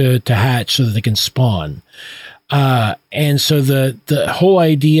eggs to hatch so that they can spawn. And so the whole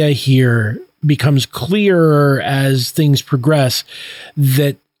idea here becomes clearer as things progress,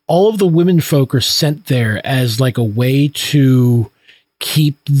 that all of the women folk are sent there as like a way to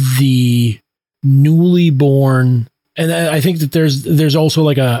keep the newly born. And I think that there's also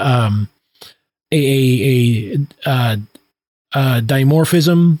like a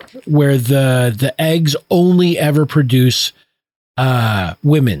dimorphism where the eggs only ever produce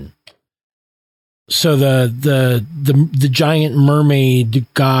women. So the giant mermaid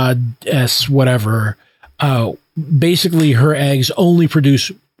goddess, whatever, basically her eggs only produce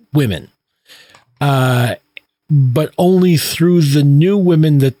women, but only through the new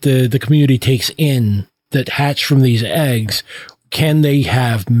women that the community takes in that hatch from these eggs can they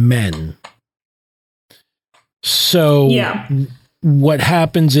have men. So what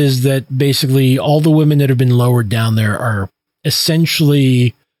happens is that basically all the women that have been lowered down there are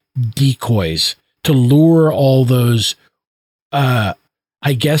essentially decoys to lure all those, I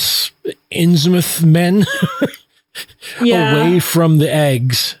guess, Innsmouth men away from the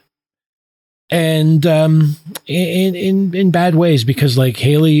eggs. And in bad ways, because like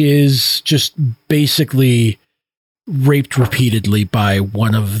Haley is just basically raped repeatedly by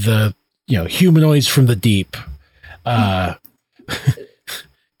one of the, you know, humanoids from the deep. God,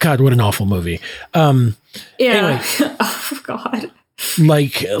 what an awful movie. Yeah. Anyway. Oh God.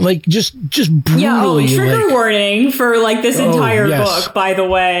 like just brutally. Yeah, trigger warning for like this entire yes. book, by the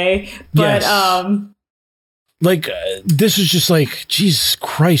way. But yes. This is just like, Jesus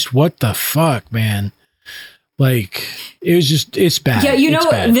Christ, what the fuck, man? Like, it's bad.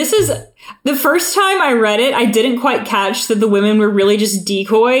 Yeah, this is the first time I read it, I didn't quite catch that the women were really just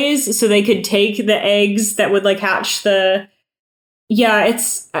decoys, so they could take the eggs that would like hatch the. Yeah,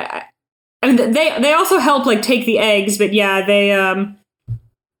 it's. I mean, they also help like take the eggs, but yeah, they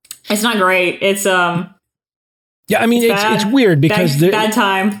it's not great. It's Yeah, I mean, it's weird because bad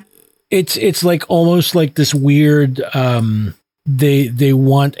time. It's like almost like this weird. They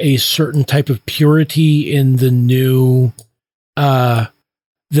want a certain type of purity in the new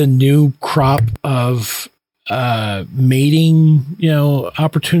crop of mating,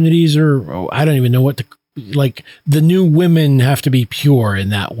 opportunities, or I don't even know what to like. The new women have to be pure in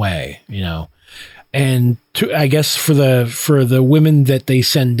that way, and I guess for the women that they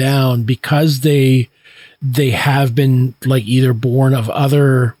send down, because they have been like either born of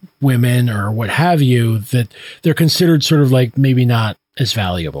other women or what have you, that they're considered sort of like maybe not as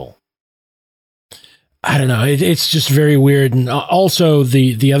valuable. I don't know. It's just very weird. And also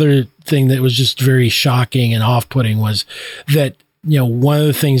the other thing that was just very shocking and off-putting was that, one of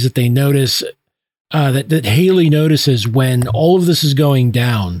the things that they notice, that Haley notices when all of this is going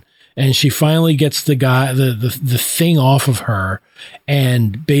down and she finally gets the thing off of her,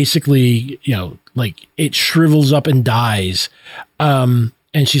 and basically, like it shrivels up and dies.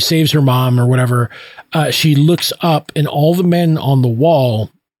 And she saves her mom or whatever. She looks up and all the men on the wall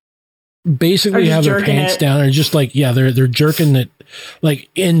basically have their pants down and just like, yeah, they're jerking it like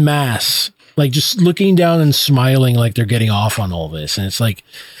en masse, like just looking down and smiling like they're getting off on all this. And it's like,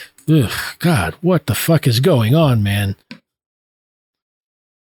 ugh, God, what the fuck is going on, man?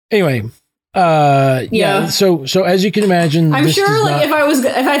 Anyway, yeah. So as you can imagine, I'm sure like if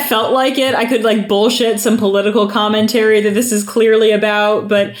I felt like it, I could like bullshit some political commentary that this is clearly about,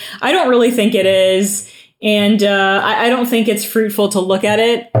 but I don't really think it is. And I don't think it's fruitful to look at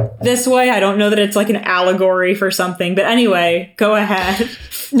it this way. I don't know that it's like an allegory for something. But anyway, go ahead.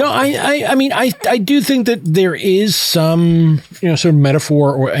 No, I mean, I do think that there is some, sort of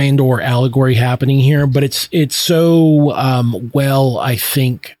metaphor or allegory happening here, but it's so I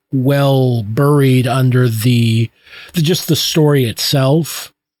think well buried under the story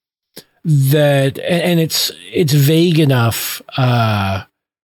itself that, and it's vague enough,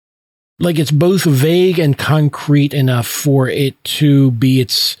 like it's both vague and concrete enough for it to be,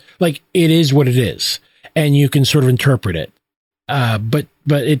 it's like, it is what it is and you can sort of interpret it. But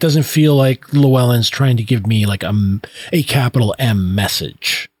it doesn't feel like Llewellyn's trying to give me like a capital M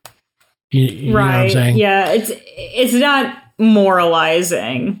message. You right. know what I'm saying? Yeah. It's not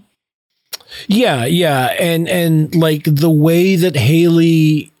moralizing. Yeah. And like the way that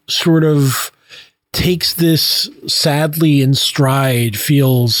Haley sort of takes this sadly in stride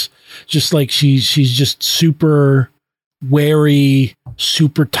feels just like she's just super wary,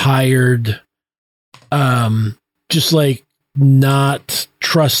 super tired. Just like not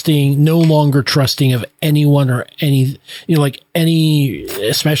trusting, no longer trusting of anyone or any,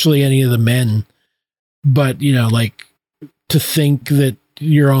 especially any of the men. But, like to think that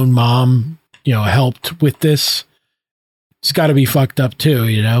your own mom, helped with this, it's got to be fucked up too,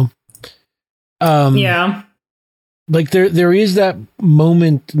 Yeah. Like there is that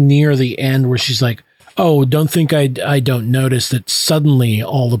moment near the end where she's like, "Oh, don't think I don't notice that suddenly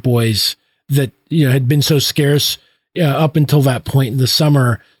all the boys that had been so scarce up until that point in the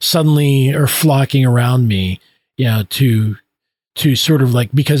summer suddenly are flocking around me, to sort of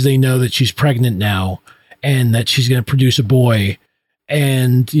like, because they know that she's pregnant now and that she's going to produce a boy."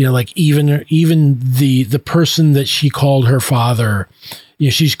 And, like even the person that she called her father,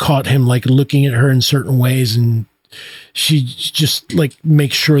 she's caught him like looking at her in certain ways, and she just like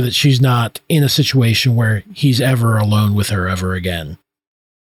makes sure that she's not in a situation where he's ever alone with her ever again.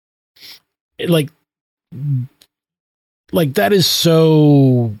 Like that is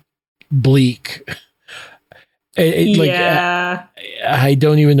so bleak. Yeah. I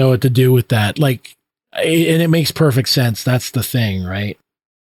don't even know what to do with that. Like, and it makes perfect sense. That's the thing, right?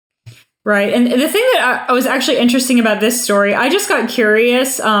 Right. And the thing that was actually interesting about this story, I just got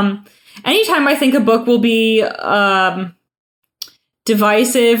curious. Anytime I think a book will be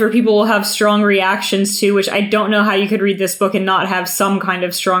divisive or people will have strong reactions to, which I don't know how you could read this book and not have some kind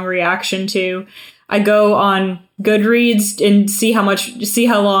of strong reaction to, I go on Goodreads and see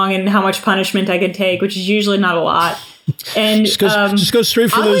how long and how much punishment I could take, which is usually not a lot. And just go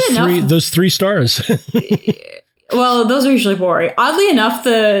straight for those three stars. Well, those are usually boring. Oddly enough,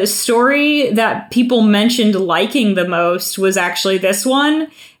 the story that people mentioned liking the most was actually this one.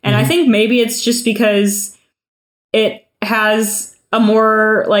 And I think maybe it's just because it has a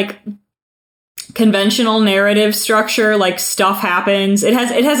more like conventional narrative structure, like stuff happens. It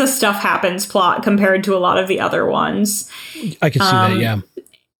has a stuff happens plot compared to a lot of the other ones. I can see that, yeah.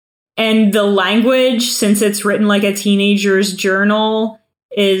 And the language, since it's written like a teenager's journal,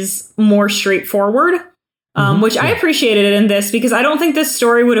 is more straightforward. Which I appreciated in this, because I don't think this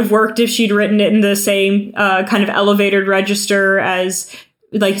story would have worked if she'd written it in the same kind of elevated register as,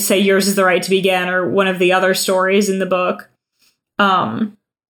 like, say, Yours is the Right to Begin or one of the other stories in the book. I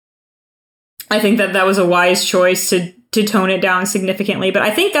think that was a wise choice to tone it down significantly. But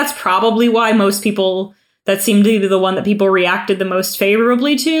I think that's probably why most people, that seemed to be the one that people reacted the most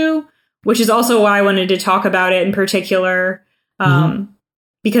favorably to, which is also why I wanted to talk about it in particular.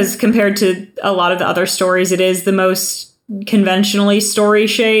 Because compared to a lot of the other stories, it is the most conventionally story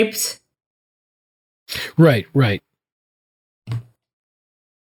shaped. Right.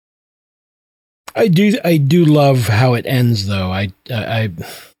 I do love how it ends, though.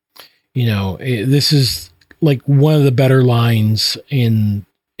 This is like one of the better lines in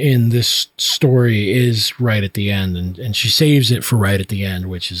this story is right at the end, and she saves it for right at the end,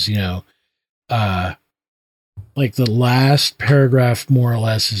 which is, like the last paragraph more or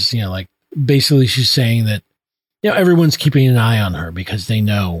less is, like basically she's saying that, everyone's keeping an eye on her because they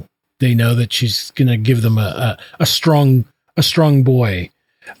know that she's going to give them a strong boy.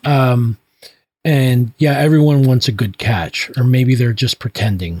 And yeah, everyone wants a good catch, or maybe they're just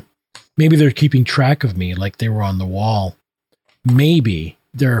pretending. Maybe they're keeping track of me like they were on the wall. Maybe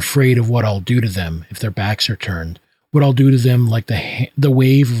they're afraid of what I'll do to them if their backs are turned. What I'll do to them like the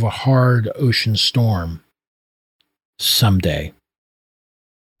wave of a hard ocean storm. Someday.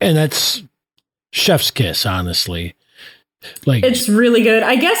 And that's chef's kiss, honestly. Like, it's really good.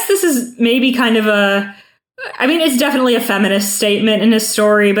 I guess this is maybe kind of it's definitely a feminist statement in his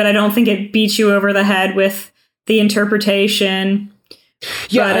story, but I don't think it beats you over the head with the interpretation.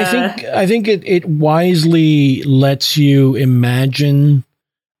 Yeah, but, I think it wisely lets you imagine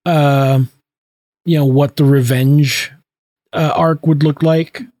what the revenge arc would look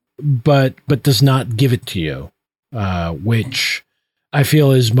like, but does not give it to you. Which I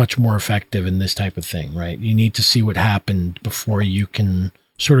feel is much more effective in this type of thing, right? You need to see what happened before you can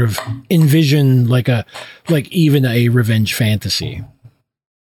sort of envision like even a revenge fantasy.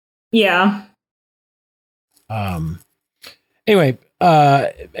 Yeah. Anyway,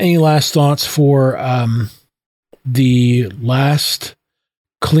 any last thoughts for the last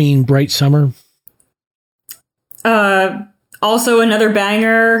clean, bright summer? Also another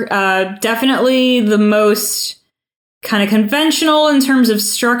banger. Definitely the most kind of conventional in terms of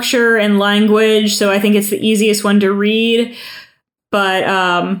structure and language, so I think it's the easiest one to read. But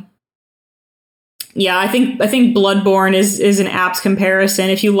yeah, I think Bloodborne is an apt comparison.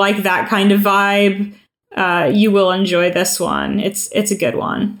 If you like that kind of vibe, you will enjoy this one. It's a good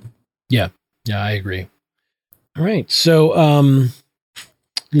one. Yeah, I agree. All right, so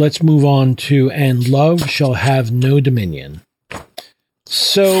let's move on to And Love Shall Have No Dominion.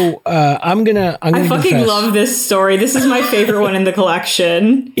 So I fucking love this story. This is my favorite one in the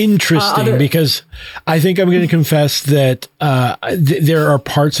collection. Interesting, because I think I'm going to confess that there are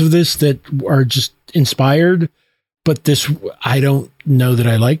parts of this that are just inspired, but this, I don't know that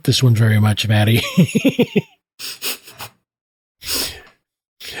I like this one very much, Maddie.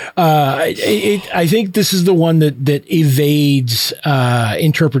 I think this is the one that evades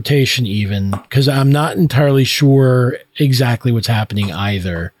interpretation, even, because I'm not entirely sure exactly what's happening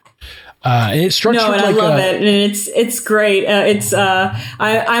either. And it's structured and I love it, and it's great.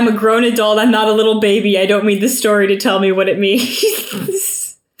 I'm a grown adult. I'm not a little baby. I don't need the story to tell me what it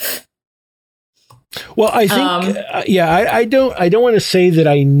means. Well, I think, I don't want to say that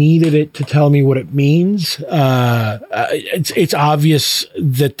I needed it to tell me what it means. It's obvious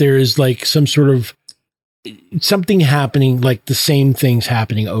that there is like some sort of something happening, like the same things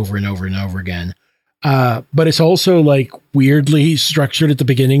happening over and over and over again. But it's also like weirdly structured at the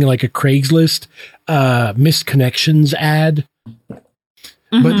beginning, like a Craigslist missed connections ad.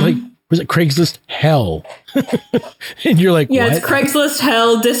 Mm-hmm. But like, was it Craigslist hell? And you're like, yeah, what? It's Craigslist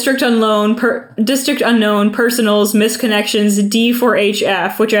hell, district unknown, personals, misconnections,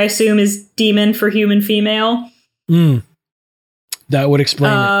 D4HF, which I assume is demon for human female. That would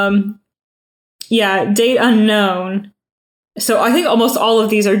explain it. Yeah, date unknown. So I think almost all of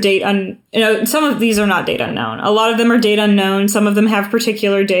these are some of these are not date unknown. A lot of them are date unknown. Some of them have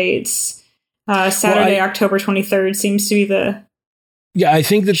particular dates. Saturday, October 23rd seems to be the... Yeah, I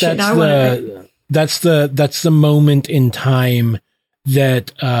think that's that's the moment in time that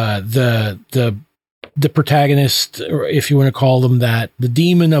the protagonist, or if you want to call them that, the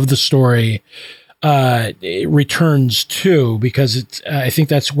demon of the story, it returns to, because it's I think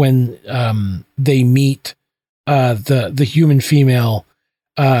that's when they meet the human female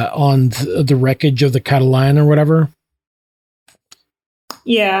on the wreckage of the Catalan or whatever.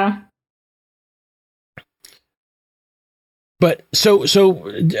 Yeah. But so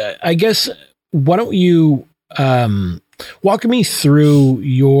I guess, why don't you walk me through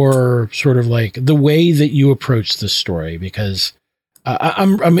your sort of like the way that you approach this story, because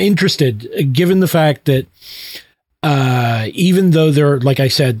I'm interested, given the fact that even though there, like I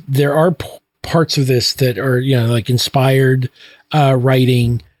said, there are parts of this that are, you know, like inspired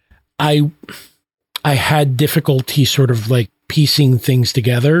writing, I had difficulty sort of like piecing things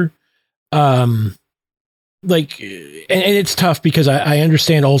together. Like, and it's tough because I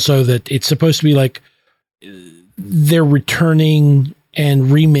understand also that it's supposed to be like they're returning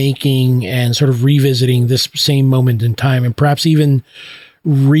and remaking and sort of revisiting this same moment in time, and perhaps even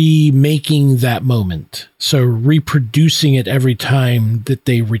remaking that moment. So reproducing it every time that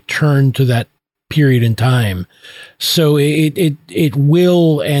they return to that period in time. So it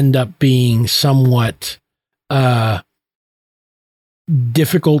will end up being somewhat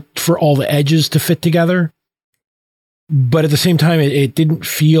difficult for all the edges to fit together. But at the same time, it didn't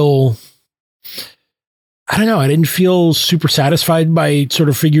feel, I don't know, I didn't feel super satisfied by sort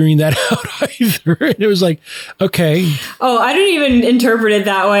of figuring that out either. And it was like, okay. Oh, I didn't even interpret it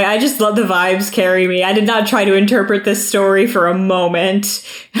that way. I just let the vibes carry me. I did not try to interpret this story for a moment.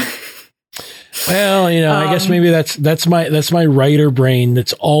 Well, you know, I guess maybe that's my writer brain.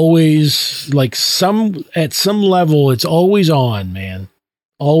 That's always like at some level, it's always on, man.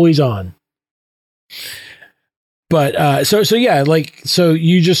 Always on. But so yeah, like, so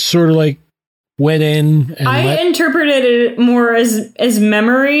you just sort of like went in and I interpreted it more as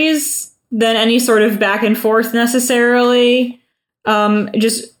memories than any sort of back and forth necessarily.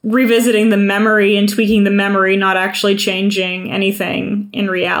 Just revisiting the memory and tweaking the memory, not actually changing anything in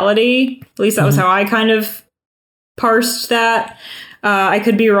reality. At least that was how I kind of parsed that. I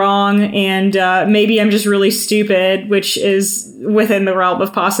could be wrong, and maybe I'm just really stupid, which is within the realm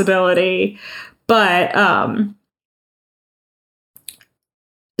of possibility. But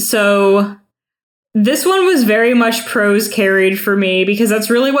so this one was very much prose carried for me, because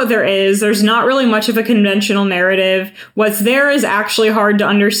that's really what there is. There's not really much of a conventional narrative. What's there is actually hard to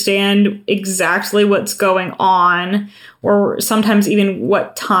understand exactly what's going on, or sometimes even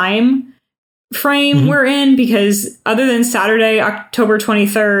what time frame we're in, because other than Saturday, October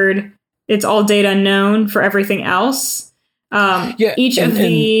 23rd, it's all date unknown for everything else. Each of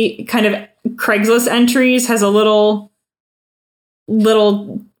the kind of Craigslist entries has a little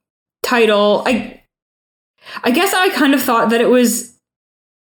title. I guess I kind of thought that it was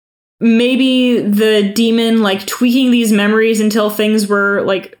maybe the demon like tweaking these memories until things were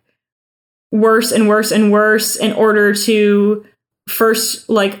like worse and worse and worse in order to first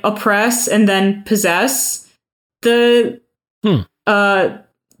like oppress and then possess the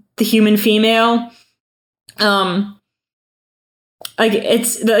human female. Like,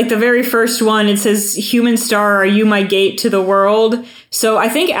 it's like the very first one, it says, "Human star, are you my gate to the world?" So I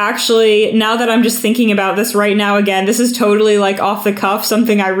think actually, now that I'm just thinking about this right now again, this is totally like off the cuff,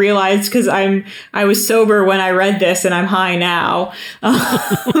 something I realized because I was sober when I read this and I'm high now.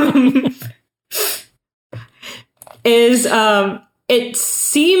 It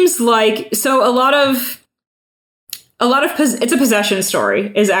seems like, so a lot of it's a possession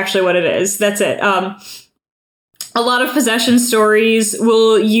story is actually what it is. That's it. A lot of possession stories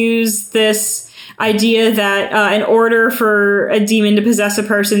will use this idea that in order for a demon to possess a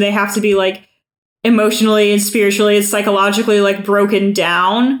person, they have to be like emotionally and spiritually and psychologically like broken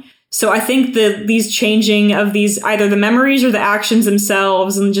down. So I think that these changing of these, either the memories or the actions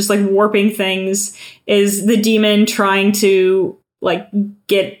themselves, and just like warping things, is the demon trying to like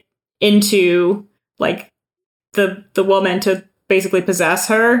get into like the woman to basically possess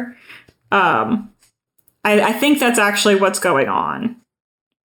her. I think that's actually what's going on.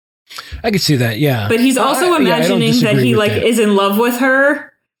 I could see that, yeah. But he's also imagining that he like is in love with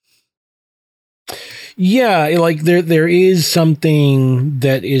her. Yeah, like there is something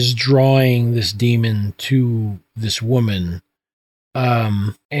that is drawing this demon to this woman.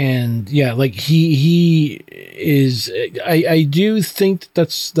 And yeah, like he is, I do think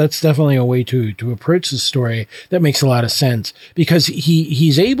that's definitely a way to approach the story that makes a lot of sense, because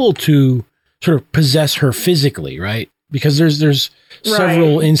he's able to sort of possess her physically, right? Because there's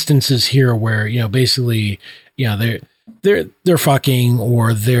several instances here where, you know, basically, you know, they're fucking,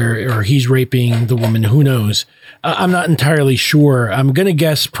 or he's raping the woman. Who knows? I'm not entirely sure. I'm gonna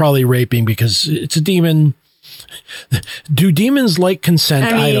guess probably raping because it's a demon. Do demons like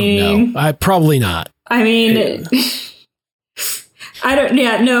consent? I don't know. Probably not. I mean, I don't.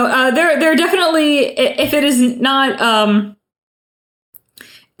 Yeah, no. They're definitely. If it is not,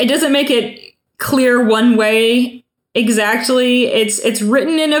 it doesn't make it clear one way exactly. It's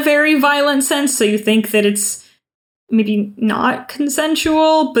written in a very violent sense, so you think that it's maybe not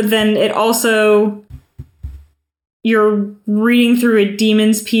consensual, but then it also, you're reading through a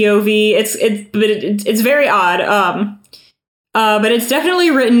demon's POV. It's very odd. But it's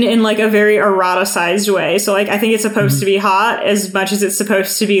definitely written in like a very eroticized way. So like I think it's supposed to be hot as much as it's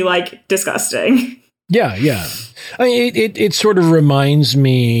supposed to be like disgusting. Yeah. I mean, it sort of reminds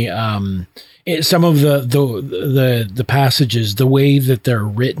me. Some of the passages, the way that they're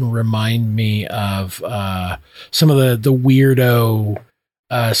written, remind me of some of the weirdo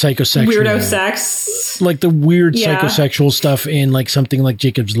psychosexual weirdo sex, like the weird psychosexual stuff in like something like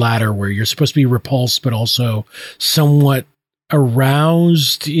Jacob's Ladder, where you're supposed to be repulsed but also somewhat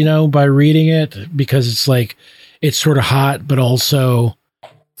aroused, by reading it, because it's like it's sort of hot, but also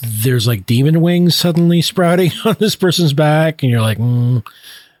there's like demon wings suddenly sprouting on this person's back, and you're like,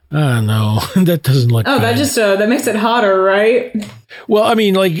 I don't know. That doesn't look. Oh, good. That just that makes it hotter, right? Well, I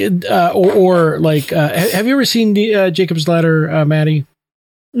mean, like, or like, have you ever seen the Jacob's Ladder, Maddie?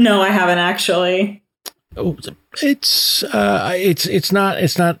 No, I haven't actually. Oh, it's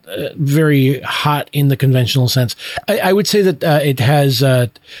not very hot in the conventional sense. I would say that it has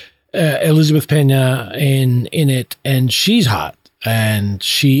Elizabeth Pena in it, and she's hot, and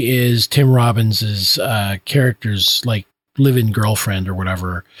she is Tim Robbins's character's like live-in girlfriend or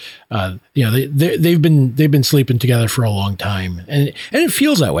whatever. They've been sleeping together for a long time, and it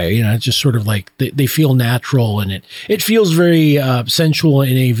feels that way. It's just sort of like they feel natural, and it feels very sensual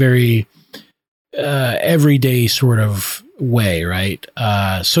in a very everyday sort of way, right?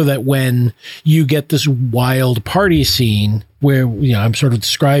 So that when you get this wild party scene where, I'm sort of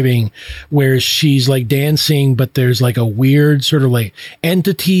describing, where she's like dancing, but there's like a weird sort of like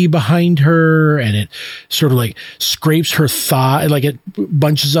entity behind her, and it sort of like scrapes her thigh, like it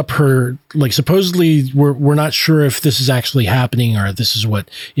bunches up her, like supposedly we're not sure if this is actually happening or this is what,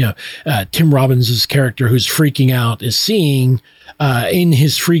 Tim Robbins' character who's freaking out is seeing in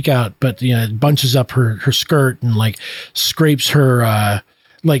his freak out, but it bunches up her skirt and like scrapes her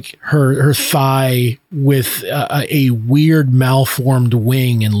like her thigh with a weird malformed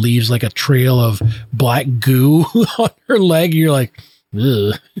wing and leaves like a trail of black goo on her leg. You're like,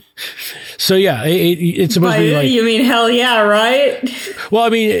 ugh. So yeah, it's supposed to be like, you mean hell yeah, right? Well, I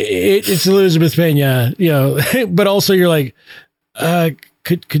mean it's Elizabeth Pena, but also you're like,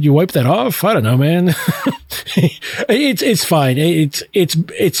 could you wipe that off? I don't know, man. It's fine.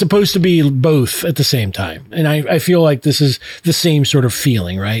 It's supposed to be both at the same time. And I feel like this is the same sort of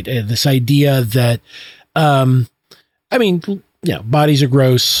feeling, right? This idea that, bodies are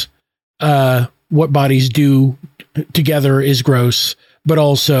gross. What bodies do together is gross, but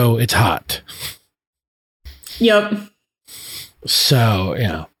also it's hot. Yep.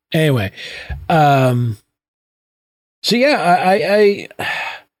 So, anyway, so yeah,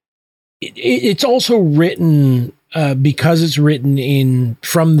 it's also written because it's written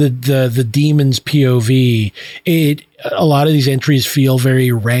from the demon's POV. A lot of these entries feel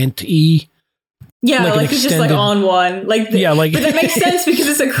very rant-y. Yeah, like he's just like on one. But that makes sense because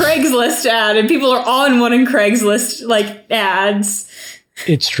it's a Craigslist ad and people are on one in Craigslist like ads.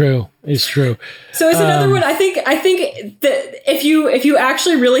 It's true. So it's another one. I think that if you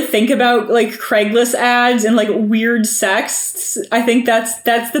actually really think about like Craigslist ads and like weird sex, I think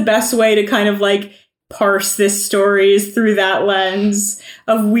that's the best way to kind of like parse this story is through that lens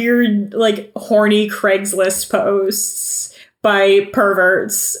of weird like horny Craigslist posts by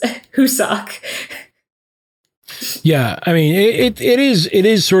perverts who suck. Yeah, I mean it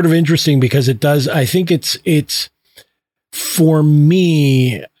is sort of interesting because it does. I think it's. For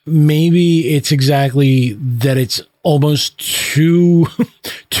me, maybe it's exactly that it's almost too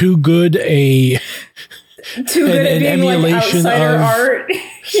good an emulation like of art.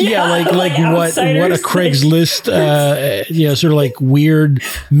 like what a Craigslist sort of like weird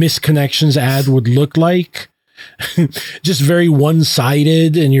misconnections ad would look like. Just very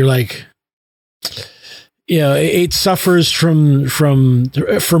one-sided, and you're like, it suffers from,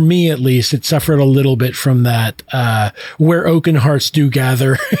 for me at least, it suffered a little bit from that, where oaken hearts do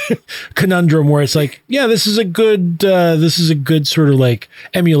gather conundrum, where it's like, yeah, this is a good sort of like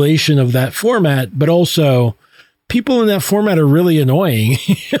emulation of that format, but also people in that format are really annoying.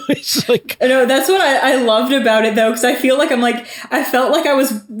 It's like, no, that's what I loved about it though, because I feel like I felt like I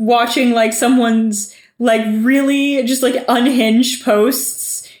was watching like someone's like really just like unhinged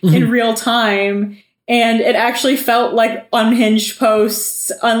posts in real time. And it actually felt like unhinged posts,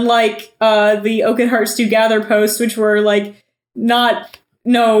 unlike the Oaken Hearts Do Gather posts, which were like not.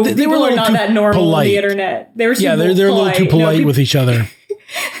 No, they were not that normal polite. On the internet. They were they're a little too polite with each other.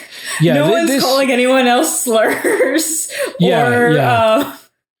 Yeah, no one's calling anyone else slurs or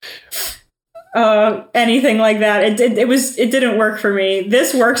anything like that. It didn't work for me.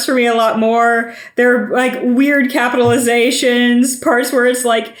 This works for me a lot more. There are like weird capitalizations, parts where it's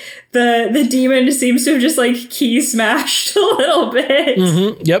like the demon seems to have just like key smashed a little bit.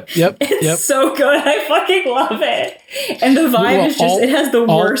 Mm-hmm. Yep. It's so good. I fucking love it. And the vibe is just, it has the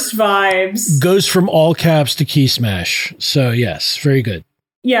worst vibes. Goes from all caps to key smash. So yes, very good.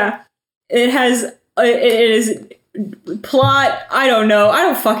 Yeah. It is plot. I don't know. I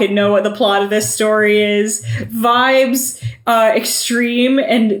don't fucking know what the plot of this story is. Vibes, extreme,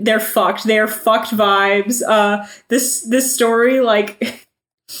 and they're fucked. They're fucked vibes. This story, like,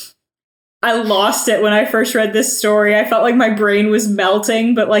 I lost it when I first read this story. I felt like my brain was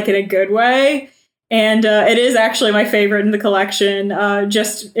melting, but like in a good way. And it is actually my favorite in the collection,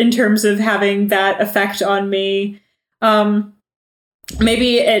 just in terms of having that effect on me.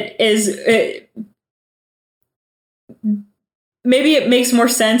 Maybe it makes more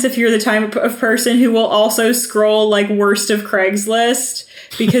sense if you're the type of person who will also scroll like worst of Craigslist,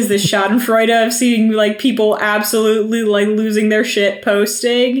 because the schadenfreude of seeing like people absolutely like losing their shit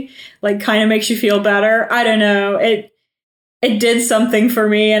posting like kind of makes you feel better. I don't know. It did something for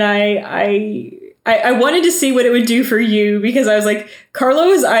me, and I wanted to see what it would do for you, because I was like, Carlo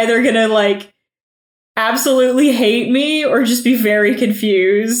is either gonna like absolutely hate me or just be very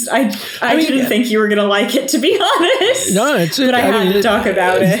confused. I didn't think you were gonna like it, to be honest. No, but I had to talk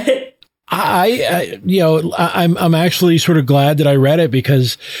about it. I'm actually sort of glad that I read it,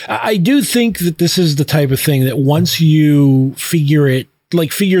 because I do think that this is the type of thing that once you figure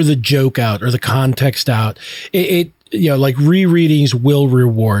the joke out or the context out, it like rereadings will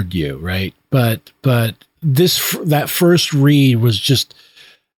reward you, right? But that first read was just.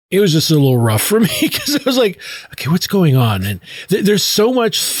 It was just a little rough for me, because I was like, okay, what's going on? And there's so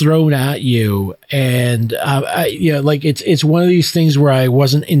much thrown at you. And, like it's one of these things where I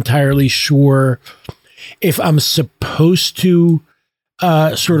wasn't entirely sure if I'm supposed to,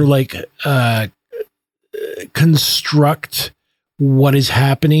 sort of like, construct what is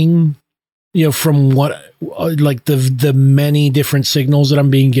happening, from what, like the many different signals that I'm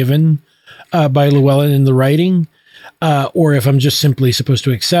being given, by Llewellyn in the writing. Or if I'm just simply supposed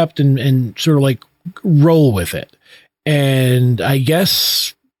to accept and sort of like roll with it. And I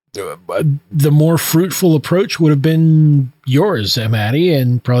guess the more fruitful approach would have been yours, Maddie,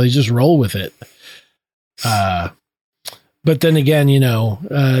 and probably just roll with it. But then again,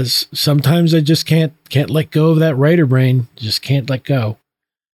 sometimes I just can't let go of that writer brain. Just can't let go.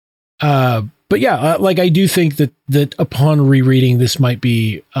 But yeah, like I do think that upon rereading, this might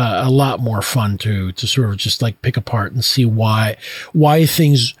be a lot more fun to sort of just like pick apart and see why the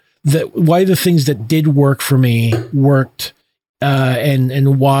things that did work for me worked,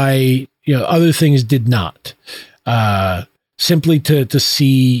 and why other things did not. Simply to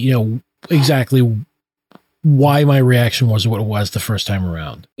see exactly why my reaction was what it was the first time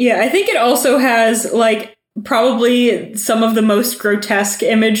around. Yeah, I think it also has like probably some of the most grotesque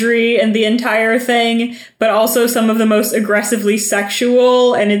imagery in the entire thing, but also some of the most aggressively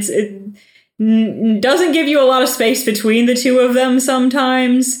sexual, and it doesn't give you a lot of space between the two of them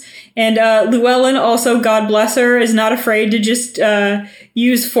sometimes. And Llewellyn, also God bless her, is not afraid to just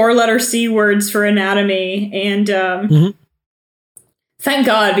use 4-letter C words for anatomy, and thank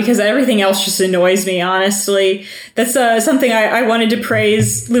God, because everything else just annoys me, honestly. That's something I wanted to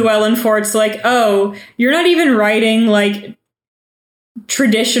praise Llewellyn for. It's like, oh, you're not even writing, like,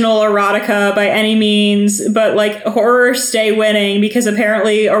 traditional erotica by any means, but, like, horror stay winning, because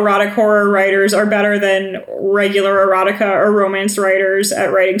apparently erotic horror writers are better than regular erotica or romance writers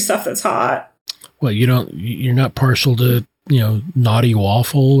at writing stuff that's hot. Well, you're not partial to, Naughty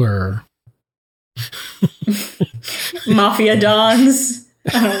Waffle or... Mafia Dons.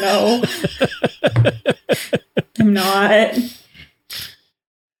 I don't know. I'm not.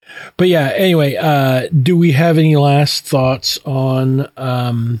 But yeah, anyway, do we have any last thoughts on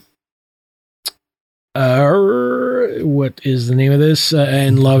what is the name of this?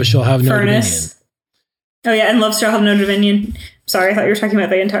 And Love Shall Have No Dominion. Oh yeah, and Love Shall Have No Dominion. Sorry, I thought you were talking about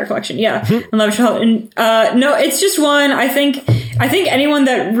the entire collection. Yeah, Unleavened Chocolate. And, no, it's just one. I think anyone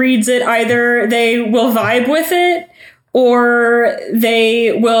that reads it, either they will vibe with it or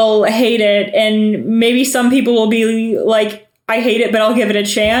they will hate it. And maybe some people will be like, I hate it, but I'll give it a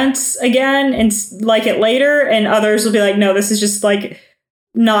chance again and like it later. And others will be like, no, this is just like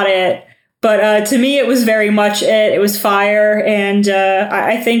not it. But to me, it was very much it. It was fire. And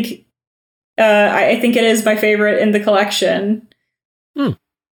I think it is my favorite in the collection.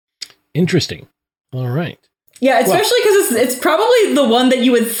 Interesting. All right. Yeah, especially because it's probably the one that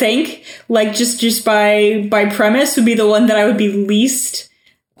you would think, like just by premise, would be the one that I would be least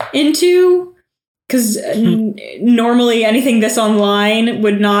into. Because normally anything this online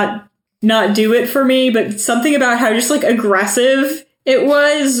would not do it for me. But something about how just like aggressive it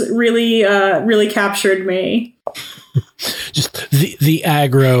was really captured me. Just the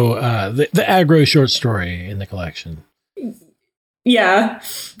aggro the aggro short story in the collection. Yeah,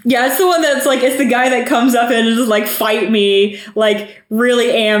 it's the one that's like, it's the guy that comes up and is like, fight me, like really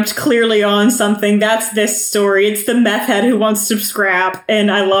amped, clearly on something. That's this story. It's the meth head who wants to scrap,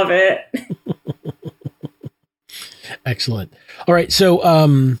 and I love it. Excellent. All right, so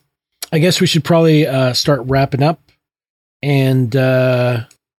I guess we should probably start wrapping up, and I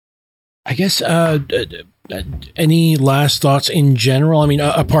guess any last thoughts in general? I mean,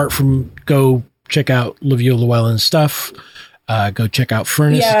 apart from go check out Leviola Llewellyn's stuff. Go check out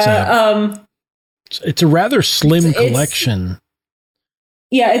Furnace. Yeah, it's a rather slim collection.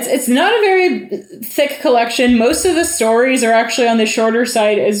 It's not a very thick collection. Most of the stories are actually on the shorter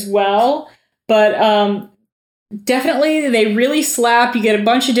side as well, but definitely they really slap. You get a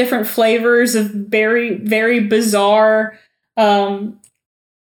bunch of different flavors of very, very bizarre horror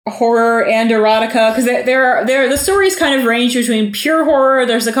and erotica, because the stories kind of range between pure horror.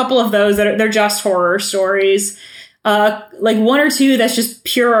 There's a couple of those that they're just horror stories. Like one or two that's just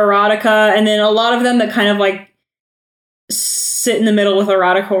pure erotica, and then a lot of them that kind of like sit in the middle with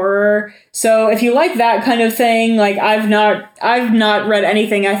erotic horror. So if you like that kind of thing, like I've not read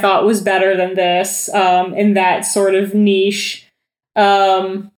anything I thought was better than this in that sort of niche.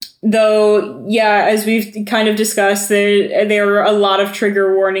 Though, yeah, as we've kind of discussed, there are a lot of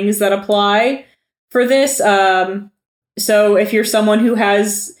trigger warnings that apply for this. So if you're someone who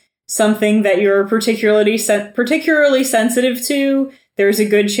has something that you're particularly sensitive to, there's a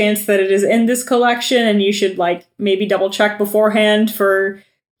good chance that it is in this collection, and you should like maybe double check beforehand for,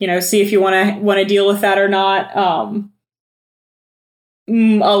 see if you want to deal with that or not. A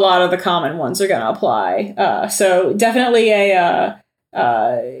lot of the common ones are going to apply. So definitely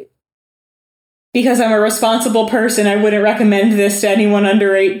because I'm a responsible person, I wouldn't recommend this to anyone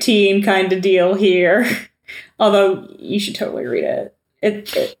under 18 kind of deal here. Although you should totally read it.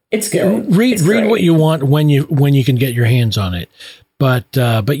 It's good. Read what you want when you can get your hands on it. But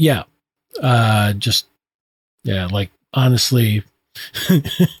yeah, like honestly,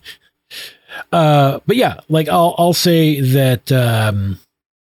 but yeah, like I'll say that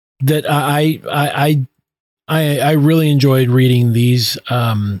that I really enjoyed reading these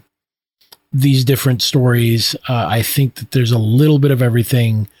different stories. I think that there's a little bit of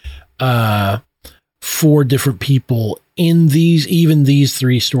everything for different people in these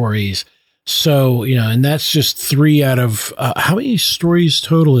three stories. So, and that's just 3 out of how many stories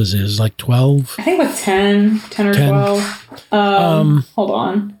total is it? Is it like 12? I think like 10 or 12. Hold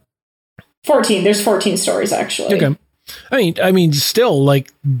on. 14. There's 14 stories actually. Okay. I mean, still,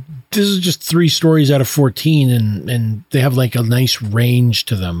 like, this is just 3 stories out of 14, and they have like a nice range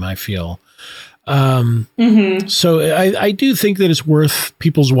to them, I feel. So I do think that it's worth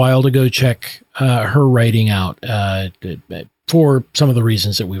people's while to go check her writing out for some of the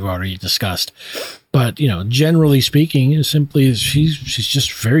reasons that we've already discussed. But, generally speaking, simply she's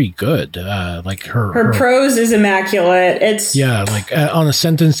just very good. Like her prose is immaculate. It's like on a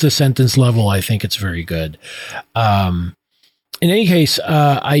sentence to sentence level, I think it's very good. In any case,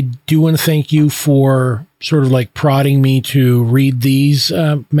 I do want to thank you for sort of like prodding me to read these,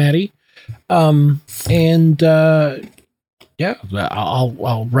 Maddie. Yeah,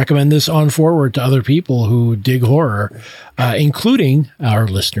 I'll recommend this on forward to other people who dig horror, including our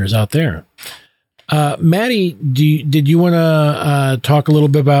listeners out there. Maddie, did you want to talk a little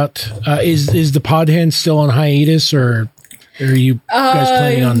bit about is the pod hand still on hiatus, or are you guys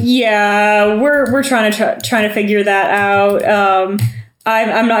planning on? Yeah, we're trying to figure that out.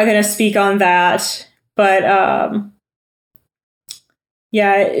 I'm not going to speak on that, but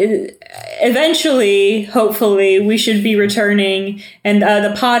yeah, eventually, hopefully, we should be returning. And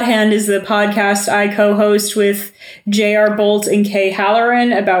the Pod Hand is the podcast I co-host with J.R. Bolt and Kay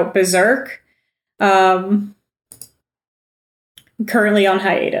Halloran about Berserk. currently on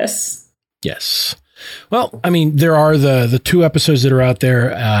hiatus. Yes. Well, I mean, there are the 2 episodes that are out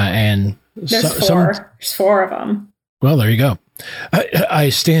there, and there's 4. There's 4 of them. Well, there you go. I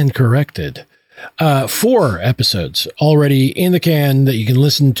stand corrected. 4 episodes already in the can that you can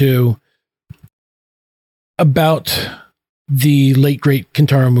listen to about the late great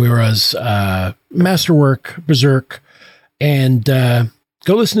Kentaro Miura's masterwork, Berserk, and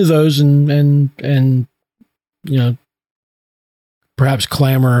go listen to those and you know, perhaps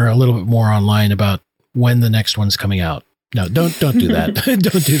clamor a little bit more online about when the next one's coming out. No, don't do that. Don't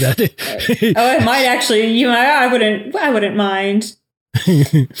do that. Oh, it might actually. I wouldn't mind.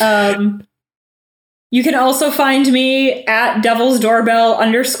 You can also find me at Devil's Doorbell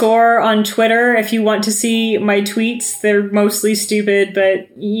 _ on Twitter if you want to see my tweets. They're mostly stupid, but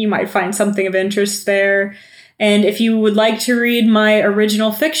you might find something of interest there. And if you would like to read my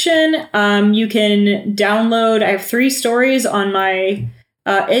original fiction, you can download. I have 3 stories on my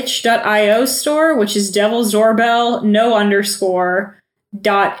itch.io store, which is Devil's Doorbell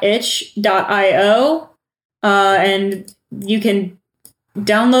 .itch.io. And you can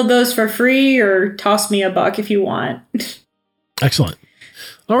download those for free or toss me $1 if you want. Excellent.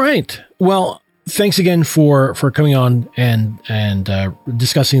 All right. Well, thanks again for coming on and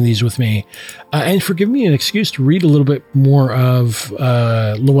discussing these with me, and for giving me an excuse to read a little bit more of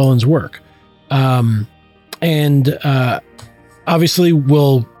Llewellyn's work. And obviously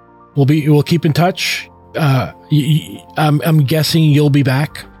we'll keep in touch. I'm guessing you'll be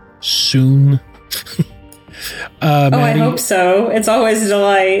back soon. I hope so. It's always a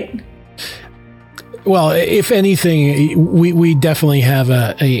delight. Well, if anything, we definitely have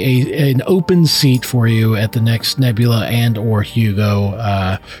an open seat for you at the next Nebula and or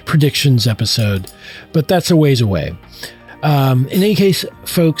Hugo predictions episode, but that's a ways away. In any case,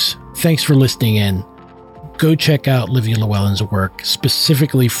 folks, thanks for listening in. Go check out Livia Llewellyn's work,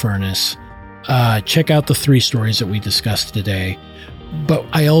 specifically Furnace. Check out the 3 stories that we discussed today. But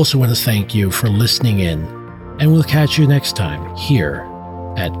I also want to thank you for listening in, and we'll catch you next time here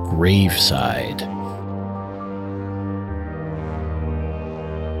at Graveside.